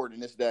the sport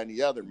and this, that, and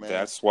the other, man.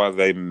 That's why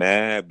they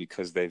mad,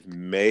 because they've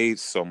made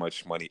so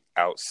much money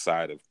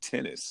outside of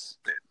tennis.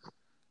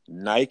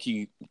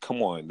 Nike,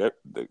 come on,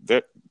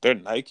 their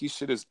Nike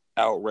shit is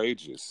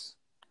outrageous.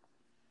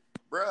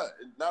 Bruh,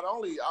 not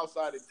only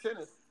outside of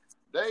tennis,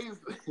 they've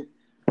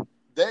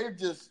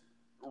just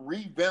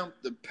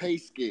revamped the pay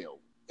scale.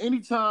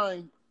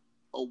 Anytime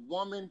a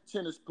woman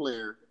tennis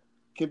player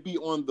can be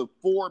on the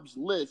Forbes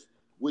list,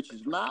 which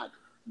is not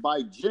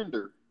by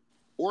gender,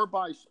 or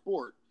by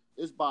sport.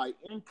 It's by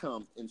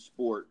income in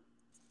sport.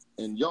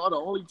 And y'all the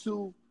only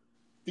two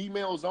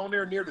females on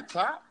there near the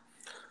top?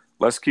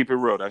 Let's keep it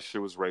real. That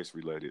shit was race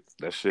related.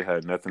 That shit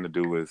had nothing to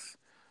do with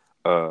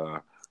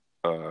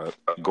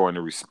going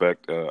to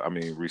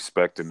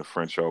respecting the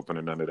French Open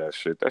and none of that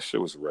shit. That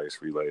shit was race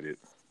related.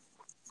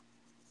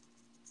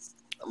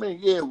 I mean,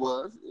 yeah, it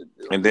was.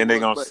 And then they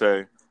gonna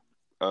say,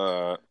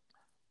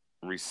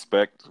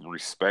 respect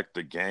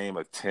the game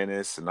of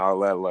tennis and all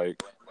that.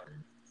 Like,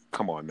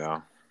 come on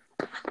now.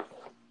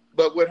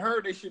 But with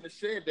her, they shouldn't have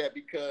said that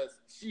because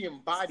she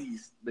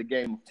embodies the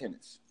game of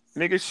tennis.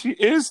 Nigga, she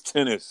is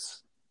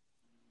tennis.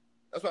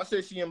 That's why I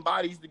said she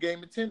embodies the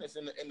game of tennis.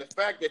 And the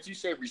fact that you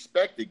say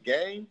respect the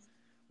game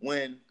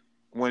when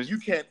you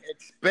can't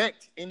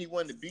expect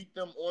anyone to beat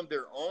them on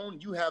their own,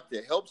 you have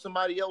to help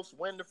somebody else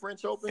win the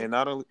French Open. And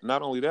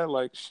not only that,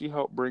 like, she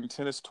helped bring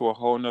tennis to a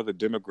whole nother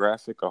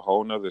demographic, a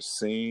whole nother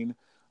scene,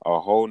 a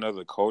whole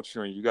nother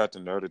culture, and you got the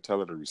nerve to tell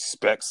her to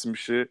respect some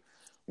shit.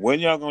 When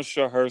y'all gonna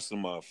show her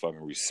some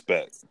motherfucking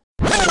respect?